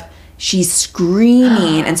back up. She's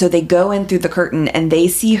screaming. And so they go in through the curtain and they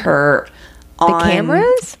see her on... The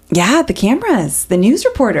cameras? Yeah, the cameras. The news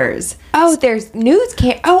reporters. Oh, there's news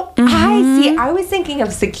I see. I was thinking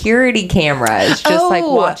of security cameras, just like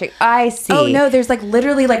watching. I see. Oh, no, there's like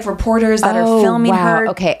literally like reporters that are filming her.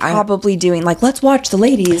 Okay, probably doing like, let's watch the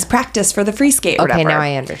ladies practice for the free skate or whatever. Okay, now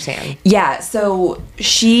I understand. Yeah, so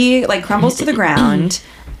she like crumbles to the ground.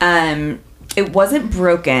 It wasn't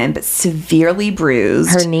broken, but severely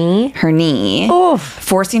bruised. Her knee? Oof.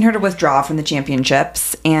 Forcing her to withdraw from the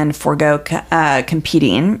championships and forego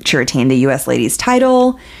competing to retain the U.S. ladies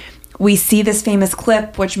title. We see this famous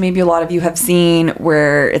clip, which maybe a lot of you have seen,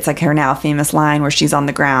 where it's like her now famous line where she's on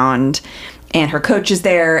the ground and her coach is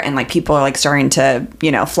there and like people are like starting to,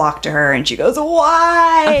 flock to her and she goes,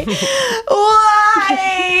 why?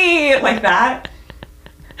 Why? Like that.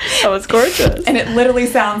 That was gorgeous. And it literally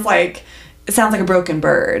sounds like a broken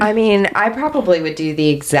bird. I mean, I probably would do the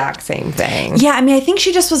exact same thing. Yeah, I mean, I think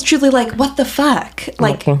she just was truly like, what the fuck?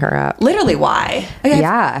 Like, looking her up. Literally, why? Okay,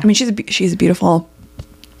 yeah. I mean, she's a beautiful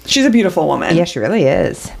woman. Yeah, she really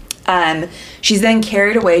is. She's then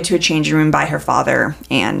carried away to a changing room by her father,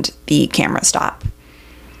 and the cameras stop.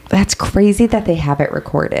 That's crazy that they have it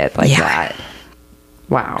recorded like that.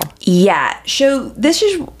 Wow. Yeah. So this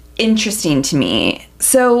is interesting to me.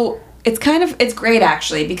 So it's great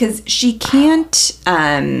actually because she can't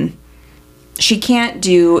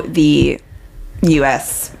do the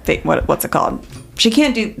U.S. what's it called? She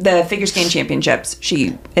can't do the figure skating championships.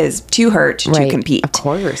 She is too hurt to compete. Of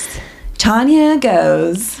course. Tanya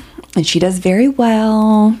goes and she does very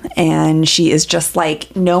well, and she is just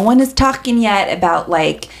like, no one is talking yet about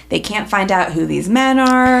like they can't find out who these men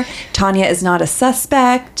are. Tanya is not a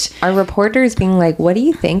suspect. Our reporters being like, what do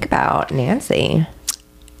you think about Nancy?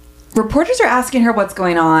 reporters are asking her what's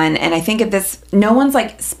going on, and I think at this, no one's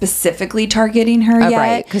like specifically targeting her yet.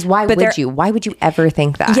 Right, because why would you? Why would you ever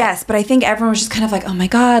think that? Yes, but I think everyone was just kind of like, oh my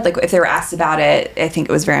God. Like if they were asked about it, I think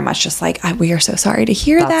it was very much just like, we are so sorry to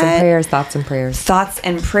hear Thoughts that. Thoughts and prayers. Thoughts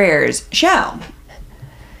and prayers. Show.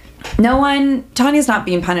 Tanya's not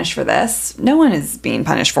being punished for this. No one is being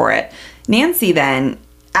punished for it. Nancy then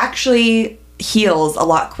actually heals a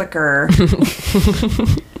lot quicker.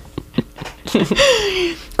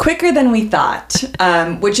 Quicker than we thought,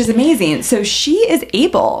 which is amazing. So she is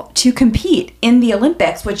able to compete in the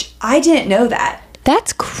Olympics, which I didn't know that.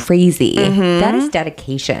 That's crazy. That is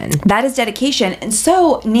dedication. That is dedication. And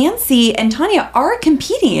so Nancy and Tanya are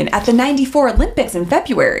competing at the 94 Olympics in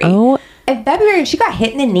February. Oh, in February? She got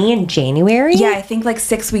hit in the knee in January? Yeah, I think like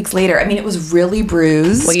 6 weeks later. I mean, it was really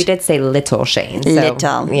bruised. Well, you did say little, Shane. So,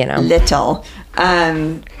 little. You know. Little.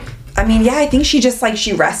 I mean, yeah, I think she just like,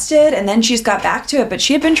 she rested and then she's got back to it. But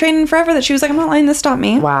she had been training forever that she was like, I'm not letting this stop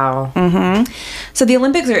me. Wow. So the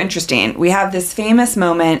Olympics are interesting. We have this famous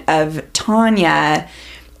moment of Tanya.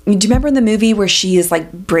 Do you remember in the movie where she is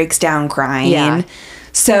like breaks down crying? Yeah.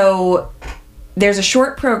 So there's a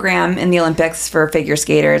short program in the Olympics for figure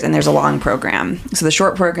skaters and there's a long program. So the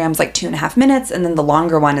short program is like 2.5 minutes and then the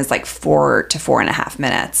longer one is like 4 to 4.5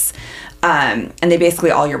 minutes. And they basically,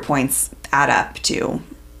 all your points add up to,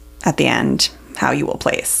 at the end, how you will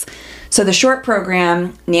place. So the short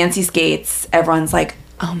program, Nancy skates, everyone's like,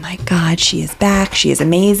 oh my God, she is back. She is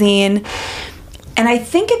amazing. And I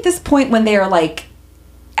think at this point when they are like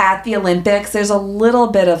at the Olympics, there's a little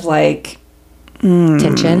bit of like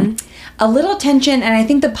tension. A little tension. And I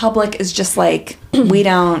think the public is just like, we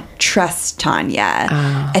don't trust Tanya.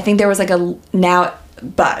 I think there was like a now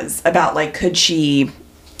buzz about like, could she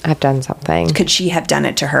I've done something. Could she have done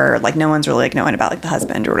it to her? Like, no one's really like knowing about like the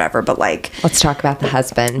husband or whatever, but like, let's talk about the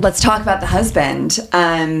husband.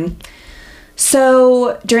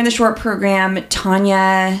 So during the short program,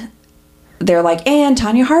 Tanya, they're like, and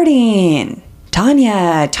Tanya Harding,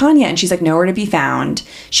 Tanya. And she's like nowhere to be found.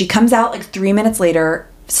 She comes out like 3 minutes later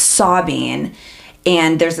sobbing.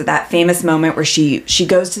 And there's that famous moment where she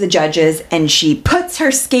goes to the judges and she puts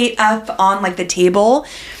her skate up on like the table.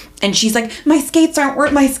 And she's like, my skates aren't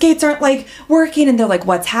like working. And they're like,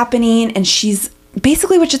 what's happening? And she's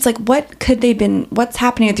basically, which it's like, what's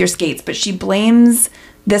happening with your skates? But she blames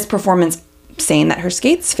this performance saying that her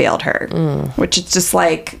skates failed her, which is just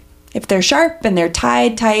like, if they're sharp and they're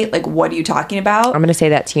tied tight, like, what are you talking about? I'm going to say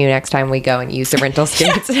that to you next time we go and use the rental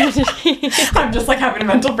skates. I'm just like having a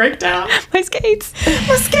mental breakdown. My skates.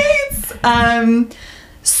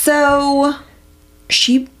 So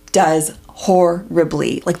she does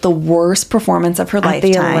horribly, like the worst performance of her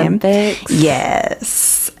lifetime. The Olympics.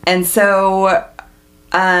 Yes. And so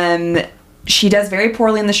she does very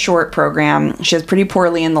poorly in the short program. She does pretty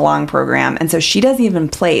poorly in the long program. And so she doesn't even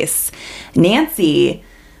place. Nancy,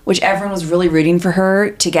 which everyone was really rooting for her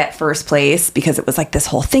to get first place because it was like this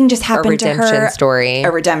whole thing just happened to her. A redemption story. A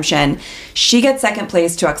redemption. She gets second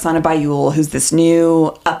place to Oksana Bayul, who's this new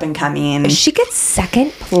up and coming. She gets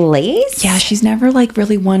second place? Yeah, she's never like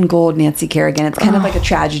really won gold, Nancy Kerrigan. It's kind of like a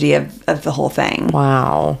tragedy of the whole thing.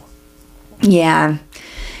 Wow. Yeah.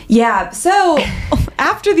 Yeah. So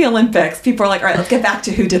after the Olympics, people are like, all right, let's get back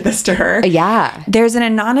to who did this to her. Yeah. There's an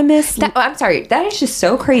anonymous... I'm sorry. That is just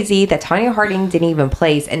so crazy that Tanya Harding didn't even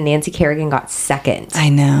place and Nancy Kerrigan got second. I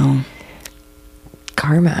know.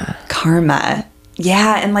 Karma.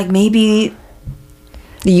 Yeah. And like maybe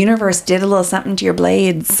the universe did a little something to your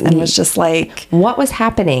blades and was just like... What was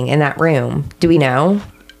happening in that room? Do we know?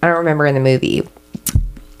 I don't remember in the movie.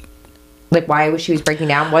 Like, why was she breaking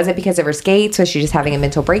down? Was it because of her skates? Was she just having a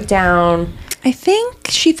mental breakdown? I think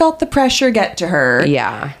she felt the pressure get to her.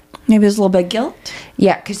 Yeah. Maybe it was a little bit of guilt.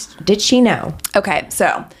 Yeah, because did she know? Okay,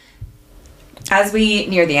 so as we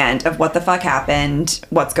near the end of what the fuck happened,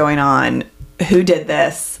 what's going on, who did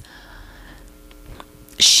this,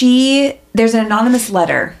 there's an anonymous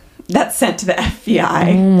letter that's sent to the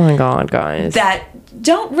FBI. Oh my God, guys. That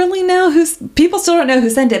don't really know people still don't know who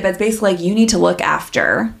sent it, but it's basically like, you need to look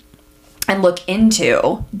after and look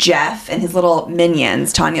into Jeff and his little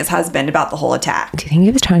minions, Tanya's husband, about the whole attack. Do you think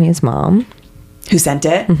it was Tanya's mom who sent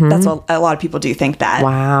it? Mm-hmm. That's what a lot of people do think that.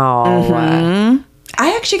 Wow. Mm-hmm.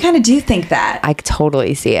 I actually kind of do think that. I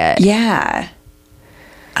totally see it. Yeah.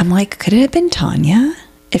 I'm like, could it have been Tanya?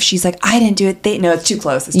 If she's like, I didn't do it. No, it's too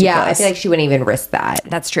close. It's too close. I feel like she wouldn't even risk that.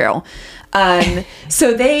 That's true.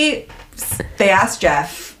 So they asked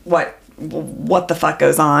Jeff what the fuck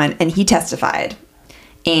goes on, and he testified.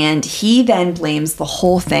 And he then blames the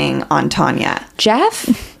whole thing on Tanya. Jeff,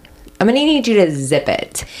 I'm going to need you to zip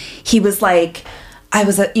it. He was like, I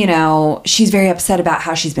was, she's very upset about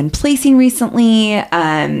how she's been placing recently.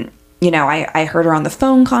 I heard her on the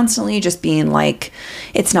phone constantly just being like,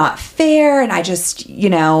 it's not fair. And I just,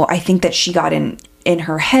 I think that she got in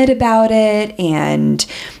her head about it and,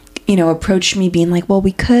 approached me being like, well,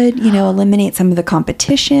 we could, eliminate some of the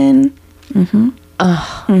competition.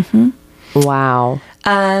 Wow.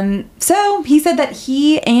 So he said that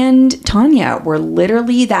he and Tanya were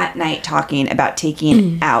literally that night talking about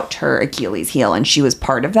taking out her Achilles heel, and she was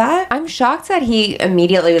part of that. I'm shocked that he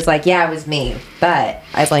immediately was like, yeah, it was me, but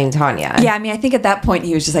I blame Tanya. Yeah, I mean, I think at that point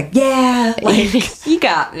he was just like, yeah, like, you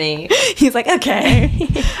got me. He's like, okay.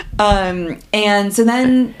 And so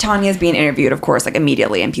then Tanya's being interviewed, of course, like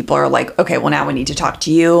immediately, and people are like, okay, well, now we need to talk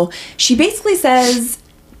to you. She basically says,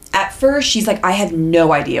 at first, she's like, I have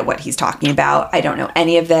no idea what he's talking about. I don't know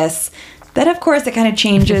any of this. Then, of course, it kind of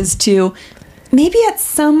changes to maybe at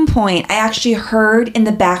some point, I actually heard in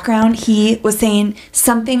the background he was saying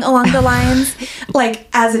something along the lines, like,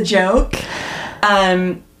 as a joke.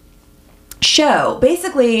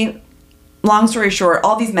 Basically, long story short,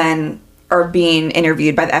 all these men are being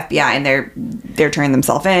interviewed by the FBI, and they're turning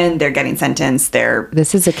themselves in. They're getting sentenced.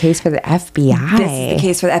 This is a case for the FBI. This is the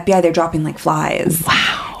case for the FBI. They're dropping like flies.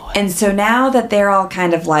 Wow. And so now that they're all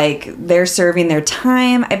kind of like, they're serving their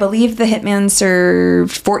time, I believe the hitman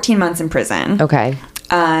served 14 months in prison. Okay.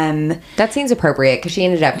 That seems appropriate because she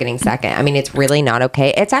ended up getting second. I mean, it's really not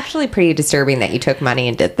okay. It's actually pretty disturbing that you took money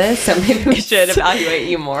and did this. So maybe we should evaluate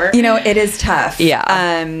you more. It is tough.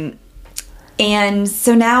 Yeah. And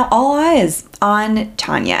so now all eyes on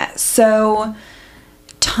Tanya. So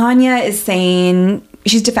Tanya is saying,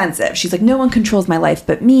 she's defensive. She's like, no one controls my life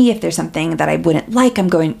but me. If there's something that I wouldn't like, I'm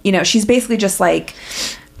going, she's basically just like,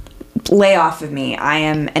 lay off of me. I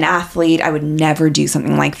am an athlete. I would never do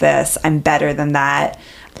something like this. I'm better than that.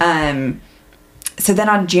 So then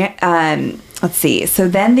let's see. So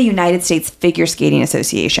then the United States Figure Skating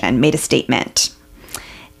Association made a statement.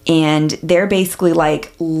 And they're basically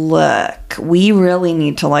like, look, we really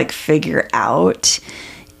need to like figure out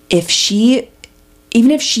even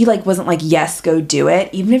if she like wasn't like, yes, go do it,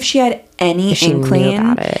 even if she had any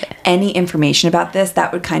inkling, any information about this,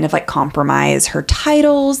 that would kind of like compromise her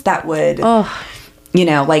titles. That would, we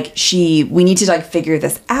need to like figure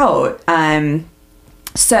this out.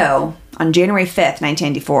 So on January 5th,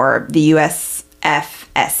 1994, the USFSA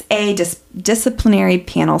disciplinary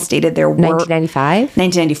panel stated there were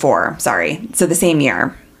 1994, sorry. So the same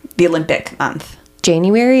year, the Olympic month.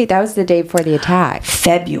 January? That was the day before the attack.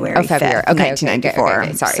 February 5th, 1994.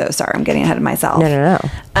 Okay, sorry. So sorry, I'm getting ahead of myself. No.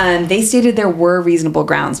 They stated there were reasonable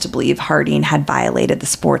grounds to believe Harding had violated the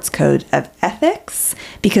sports code of ethics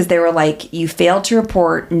because they were like, you failed to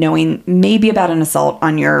report knowing maybe about an assault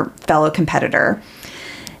on your fellow competitor.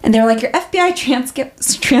 And they're like, your FBI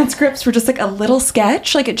transcripts were just like a little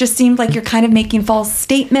sketch. Like, it just seemed like you're kind of making false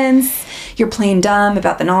statements. You're playing dumb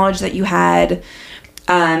about the knowledge that you had.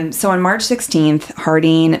 So on March 16th,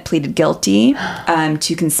 Harding pleaded guilty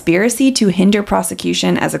to conspiracy to hinder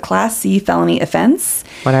prosecution as a Class C felony offense.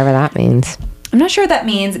 Whatever that means. I'm not sure what that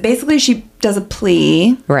means. Basically, she does a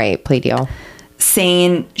plea. Right, plea deal.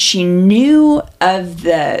 Saying she knew of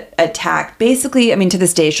the attack. Basically, I mean, to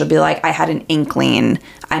this day, she'll be like, I had an inkling.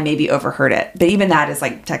 I maybe overheard it. But even that is,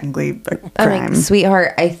 like, technically a crime. I'm like,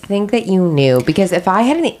 sweetheart, I think that you knew. Because if I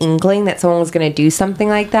had an inkling that someone was going to do something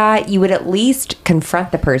like that, you would at least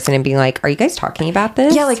confront the person and be like, are you guys talking about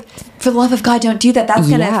this? Yeah, like, for the love of God, don't do that. That's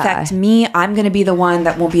going to affect me. I'm going to be the one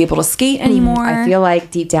that won't be able to skate anymore. I feel like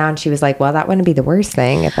deep down she was like, well, that wouldn't be the worst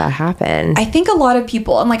thing if that happened. I think a lot of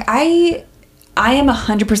people, and like, I am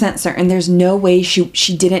 100% certain there's no way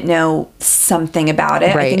she didn't know something about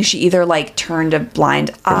it. Right. I think she either like turned a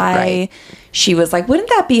blind eye. Right. She was like, wouldn't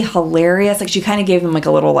that be hilarious? Like, she kind of gave them like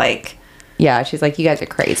a little like... Yeah, she's like, you guys are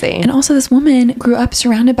crazy. And also, this woman grew up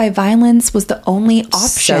surrounded by violence, was the only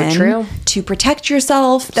option to protect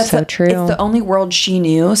yourself. That's so true. It's the only world she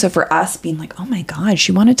knew. So for us being like, oh my God,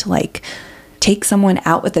 she wanted to like take someone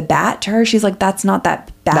out with a bat, to her, she's like, that's not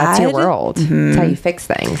that bad. That's your world. Mm-hmm. That's how you fix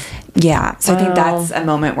things. Yeah. So I think that's a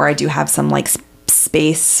moment where I do have some like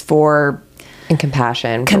space for... And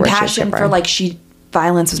compassion. For like,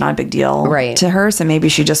 violence was not a big deal to her. So maybe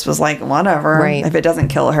she just was like, whatever. If it doesn't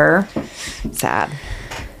kill her. Sad.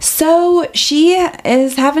 So she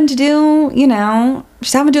is having to do,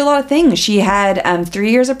 she's having to do a lot of things. She had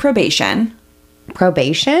 3 years of probation.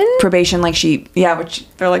 Probation, like which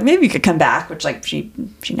they're like, maybe you could come back, which like she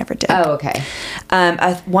never did. Oh, okay.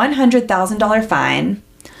 A $100,000 fine.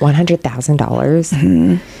 $100,000?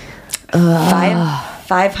 Mm-hmm.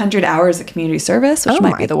 500 hours of community service, which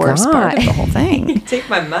might be the worst part of the whole thing. Take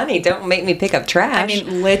my money. Don't make me pick up trash. I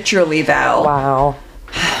mean, literally, though. Wow.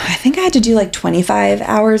 I think I had to do like 25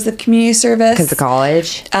 hours of community service. Because of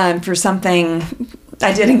college? For something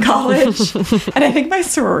I did in college. And I think my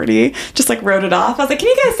sorority just like wrote it off. I was like, can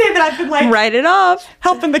you guys say that I've been like... Write it off.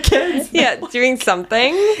 Helping the kids. Yeah, doing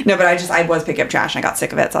something. No, but I was picking up trash and I got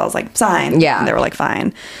sick of it. So I was like, sign. Yeah. And they were like,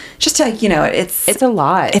 fine. Just to like, it's a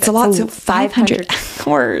lot. It's a lot. So 500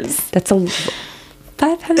 hours. That's a...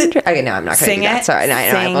 500? Okay, no, I'm not going to do that. Sorry, no,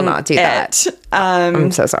 I will not do that. I'm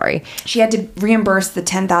so sorry. She had to reimburse the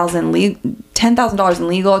 $10,000 in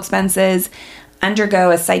legal expenses, undergo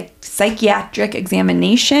a psychiatric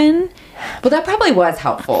examination. Well, that probably was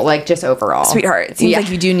helpful, like just overall. Sweetheart, it seems like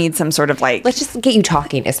you do need some sort of like... Let's just get you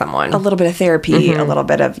talking to someone. A little bit of therapy, a little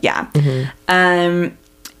bit of, and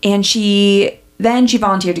Then she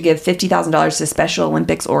volunteered to give $50,000 to Special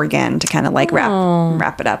Olympics Oregon to kind of like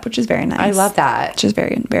wrap it up, which is very nice. I love that. Which is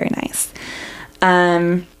very, very nice.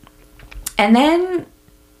 And then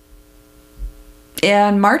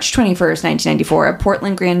on March 21st, 1994, a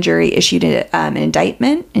Portland grand jury issued an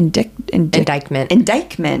indictment. Indictment.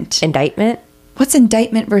 What's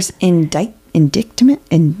indictment versus indictment?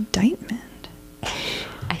 Indictment.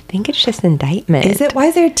 I think it's just indictment. Is it? Why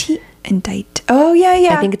is there a T? Indict. Oh, yeah.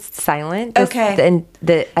 I think it's silent. Okay. I don't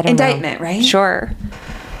indictment, know. Right? Sure.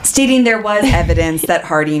 Stating there was evidence that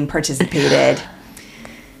Harding participated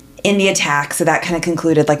in the attack. So that kind of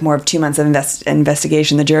concluded like more of 2 months of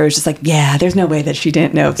investigation. The jury was just like, yeah, there's no way that she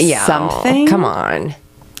didn't know something. Come on.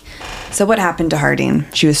 So what happened to Harding?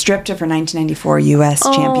 She was stripped of her 1994 U.S.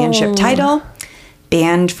 Championship title,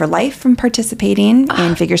 banned for life from participating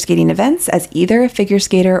in figure skating events as either a figure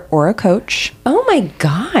skater or a coach. Oh my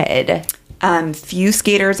God. Few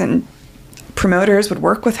skaters and promoters would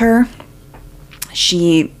work with her.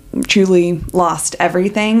 She truly lost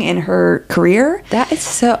everything in her career. That is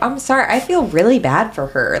so... I'm sorry. I feel really bad for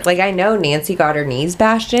her. Like, I know Nancy got her knees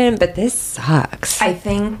bashed in, but this sucks. I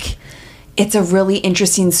think it's a really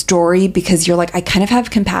interesting story because you're like, I kind of have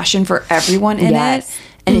compassion for everyone in it.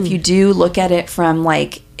 And if you do look at it from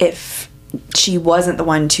like, if she wasn't the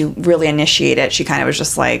one to really initiate it, she kind of was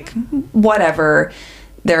just like, whatever.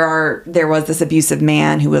 There was this abusive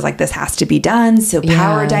man who was like, this has to be done. So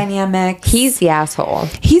power dynamics. He's the asshole.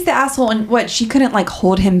 He's the asshole. And what, she couldn't like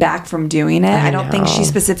hold him back from doing it. I don't think she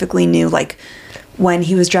specifically knew like when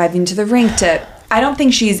he was driving to the rink I don't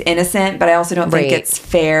think she's innocent, but I also don't think it's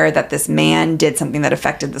fair that this man did something that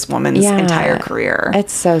affected this woman's entire career.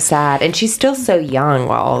 It's so sad. And she's still so young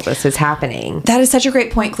while all this is happening. That is such a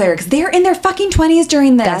great point, Claire, because they're in their fucking 20s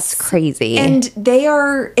during this. That's crazy. And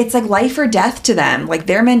it's like life or death to them. Like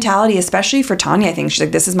their mentality, especially for Tanya, I think she's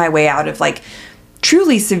like, this is my way out of like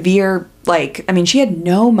truly severe, like, I mean, she had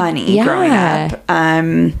no money growing up.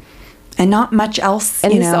 And not much else,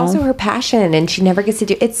 and it's also her passion, and she never gets to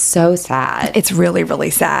do. It's so sad. It's really,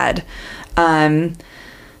 really sad.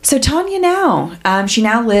 So Tanya now, she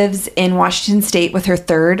now lives in Washington State with her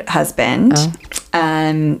third husband.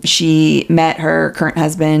 She met her current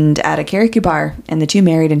husband at a karaoke bar, and the two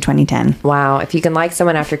married in 2010. Wow. If you can like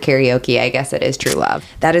someone after karaoke, I guess it is true love.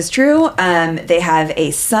 That is true. They have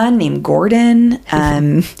a son named Gordon.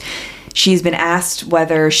 She's been asked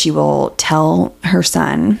whether she will tell her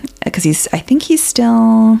son, because I think he's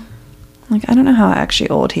still, like, I don't know how actually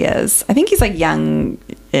old he is. I think he's like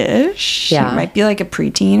young-ish. Yeah. He might be like a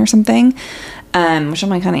preteen or something. Which I'm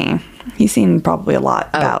like, honey, he's seen probably a lot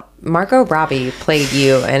about. Margot Robbie played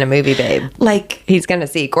you in a movie, babe. Like, he's gonna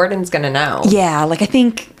see. Gordon's gonna know. Yeah, like I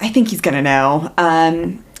think he's gonna know.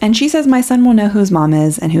 And she says my son will know who his mom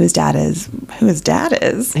is and who his dad is. Who his dad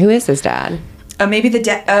is? Who is his dad? Oh,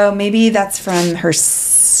 maybe that's from her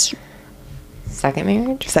second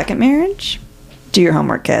marriage. Second marriage. Do your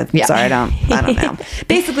homework, kid. Yeah. Sorry, I don't know.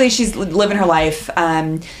 Basically, she's living her life.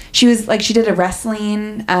 She did a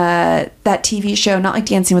wrestling, that TV show, not like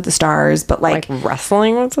Dancing with the Stars, but like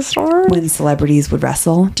Wrestling with the Stars? When celebrities would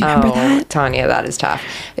wrestle. Do you remember that? Tanya, that is tough.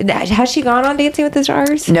 Has she gone on Dancing with the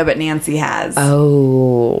Stars? No, but Nancy has.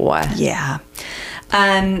 Oh. Yeah.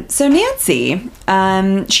 So Nancy,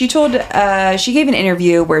 she gave an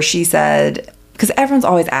interview where she said, because everyone's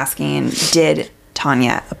always asking, did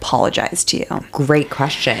Tanya apologize to you? Great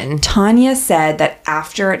question. Tanya said that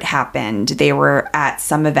after it happened, they were at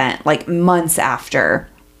some event, like months after,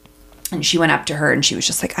 and she went up to her and she was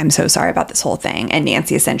just like, I'm so sorry about this whole thing. And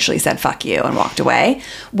Nancy essentially said, fuck you, and walked away,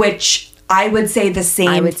 which I would say the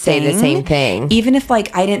same thing. Even if,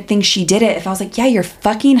 like, I didn't think she did it. If I was like, yeah, your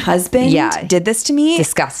fucking husband did this to me.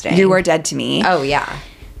 Disgusting. You are dead to me. Oh, yeah.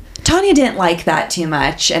 Tanya didn't like that too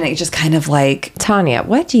much, and it just kind of like... Tanya,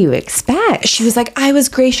 what do you expect? She was like, I was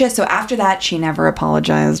gracious. So after that, she never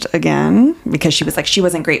apologized again because she was like, she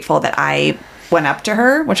wasn't grateful that I went up to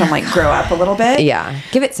her, which I'm like, grow up a little bit. Yeah.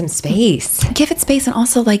 Give it some space. Give it space, and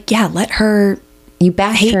also like, yeah, let her... You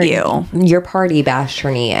bashed hate her. You. Your party bashed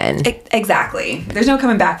her knee in. Exactly. There's no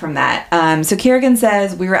coming back from that. So Kerrigan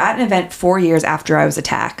says, we were at an event 4 years after I was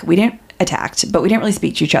attacked, but we didn't really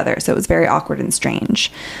speak to each other, so it was very awkward and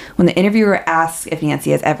strange. When the interviewer asks if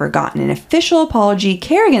Nancy has ever gotten an official apology,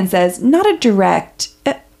 Kerrigan says, not a direct...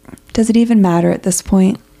 Does it even matter at this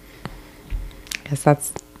point? I guess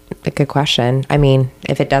that's a good question. I mean,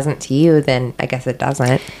 if it doesn't to you, then I guess it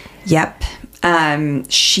doesn't. Yep.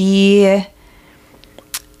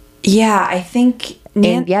 Yeah, I think...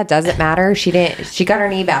 does it matter? She got her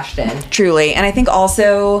knee bashed in. Truly. And I think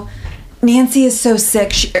also Nancy is so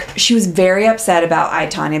sick. She was very upset about I,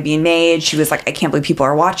 Tonya being made. She was like, I can't believe people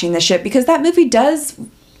are watching this shit, because that movie does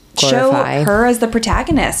glorify show her as the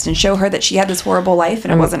protagonist and show her that she had this horrible life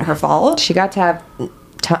and it wasn't her fault. She got to have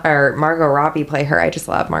Margot Robbie play her. I just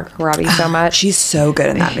love Margot Robbie so much. She's so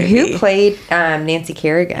good in that movie. Who played Nancy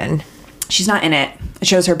Kerrigan? She's not in it. It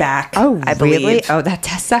shows her back. Oh, I believe. Really? Oh, that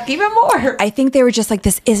does suck even more. I think they were just like,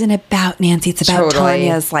 this isn't about Nancy. It's about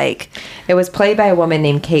Tanya's, like... It was played by a woman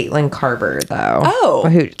named Caitlin Carver, though. Oh,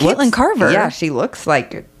 Caitlin Carver? Yeah, she looks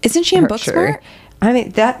like... Isn't she in Booksmart? I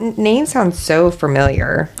mean, that name sounds so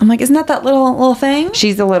familiar. I'm like, isn't that little thing?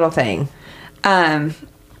 She's a little thing.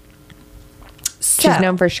 She's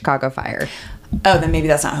known for Chicago Fire. Oh, then maybe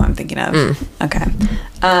that's not who I'm thinking of. Okay.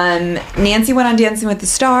 Nancy went on Dancing with the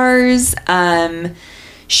Stars.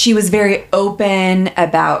 She was very open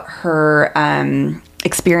about her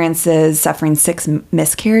experiences suffering 6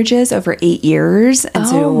 miscarriages over 8 years. And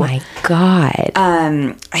oh my God.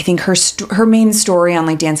 I think her main story on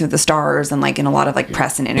like Dancing with the Stars and like in a lot of like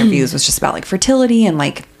press and interviews was just about like fertility and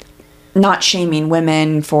like not shaming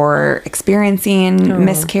women for experiencing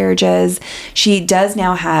miscarriages. She does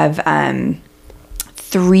now have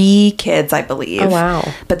 3 kids, I believe. Oh,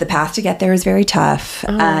 wow. But the path to get there is very tough.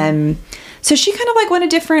 So she kind of like went a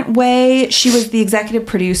different way. She was the executive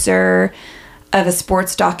producer of a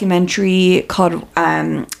sports documentary called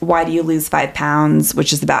Why Do You Lose 5 Pounds,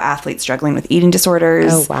 which is about athletes struggling with eating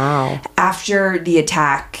disorders. Oh, wow. After the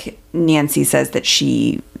attack, Nancy says that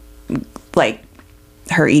she, like,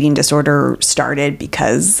 her eating disorder started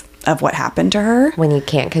because of what happened to her. When you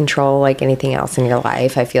can't control like anything else in your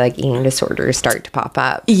life, I feel like eating disorders start to pop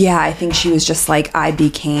up. Yeah, I think she was just like, I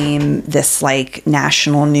became this like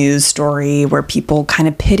national news story where people kind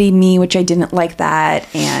of pitied me, which I didn't like that.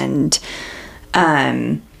 And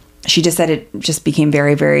she just said it just became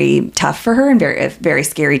very, very tough for her and a very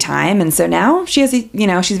scary time. And so now she has,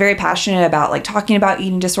 she's very passionate about like talking about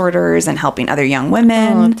eating disorders and helping other young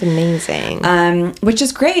women. Oh, that's amazing. Which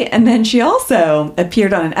is great. And then she also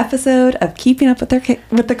appeared on an episode of Keeping Up with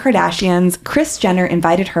the Kardashians. Kris Jenner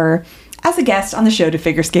invited her as a guest on the show to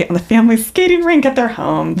figure skate on the family skating rink at their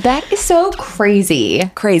home. That is so crazy.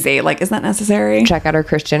 Crazy. Like, is that necessary? Check out our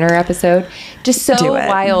Kris Jenner episode. Just so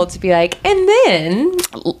wild to be like, and then...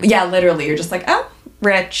 Yeah, literally. You're just like, oh,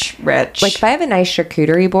 rich. Like, if I have a nice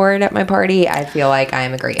charcuterie board at my party, I feel like I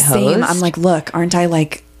am a great host. Same. I'm like, look, aren't I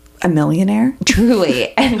like a millionaire?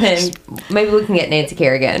 Truly. And then maybe we can get Nancy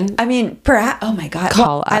Kerrigan. I mean, perhaps... Oh, my God.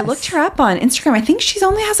 Call us. I looked her up on Instagram. I think she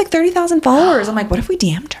only has like 30,000 followers. I'm like, what if we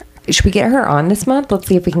DM'd her? Should we get her on this month? Let's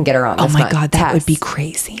see if we can get her on this month. Oh my God, that would be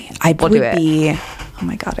crazy. We'll do it. Oh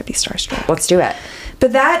my God, I'd be starstruck. Let's do it.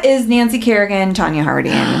 But that is Nancy Kerrigan, Tonya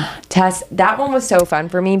Harding. Tess, that one was so fun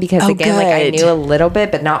for me because again, like I knew a little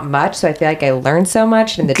bit, but not much. So I feel like I learned so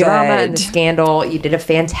much in the drama and the scandal. You did a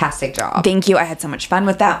fantastic job. Thank you. I had so much fun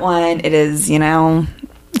with that one. It is,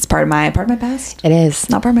 it's part of my past. It is.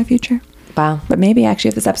 Not part of my future. Wow. But maybe actually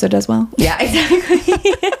if this episode does well. Yeah,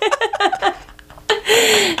 exactly.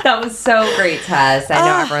 That was so great, Tess. I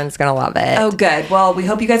know everyone's going to love it. Oh, good. Well, we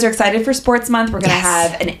hope you guys are excited for Sports Month. We're going to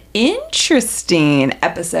have an interesting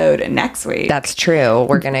episode next week. That's true.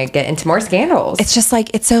 We're going to get into more scandals. It's just like,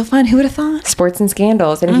 it's so fun. Who would have thought? Sports and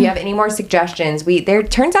scandals. And if you have any more suggestions,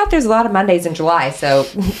 turns out there's a lot of Mondays in July. So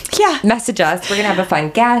yeah, message us. We're going to have a fun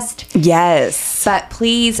guest. Yes. But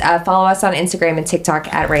please follow us on Instagram and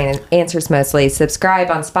TikTok at Rain Answers Mostly. Subscribe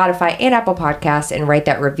on Spotify and Apple Podcasts and write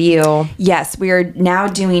that review. Yes, we are now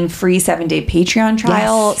doing free 7-day Patreon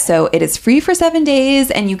trial. Yes. So it is free for 7 days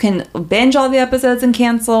and you can binge all the episodes and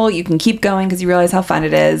cancel. You can keep going because you realize how fun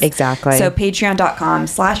it is. Exactly. So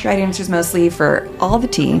patreon.com/Right Answers Mostly for all the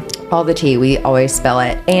tea. All the tea. We always spill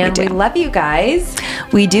it. And we love you guys.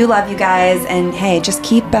 We do love you guys. And hey, just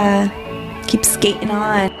keep skating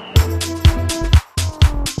on.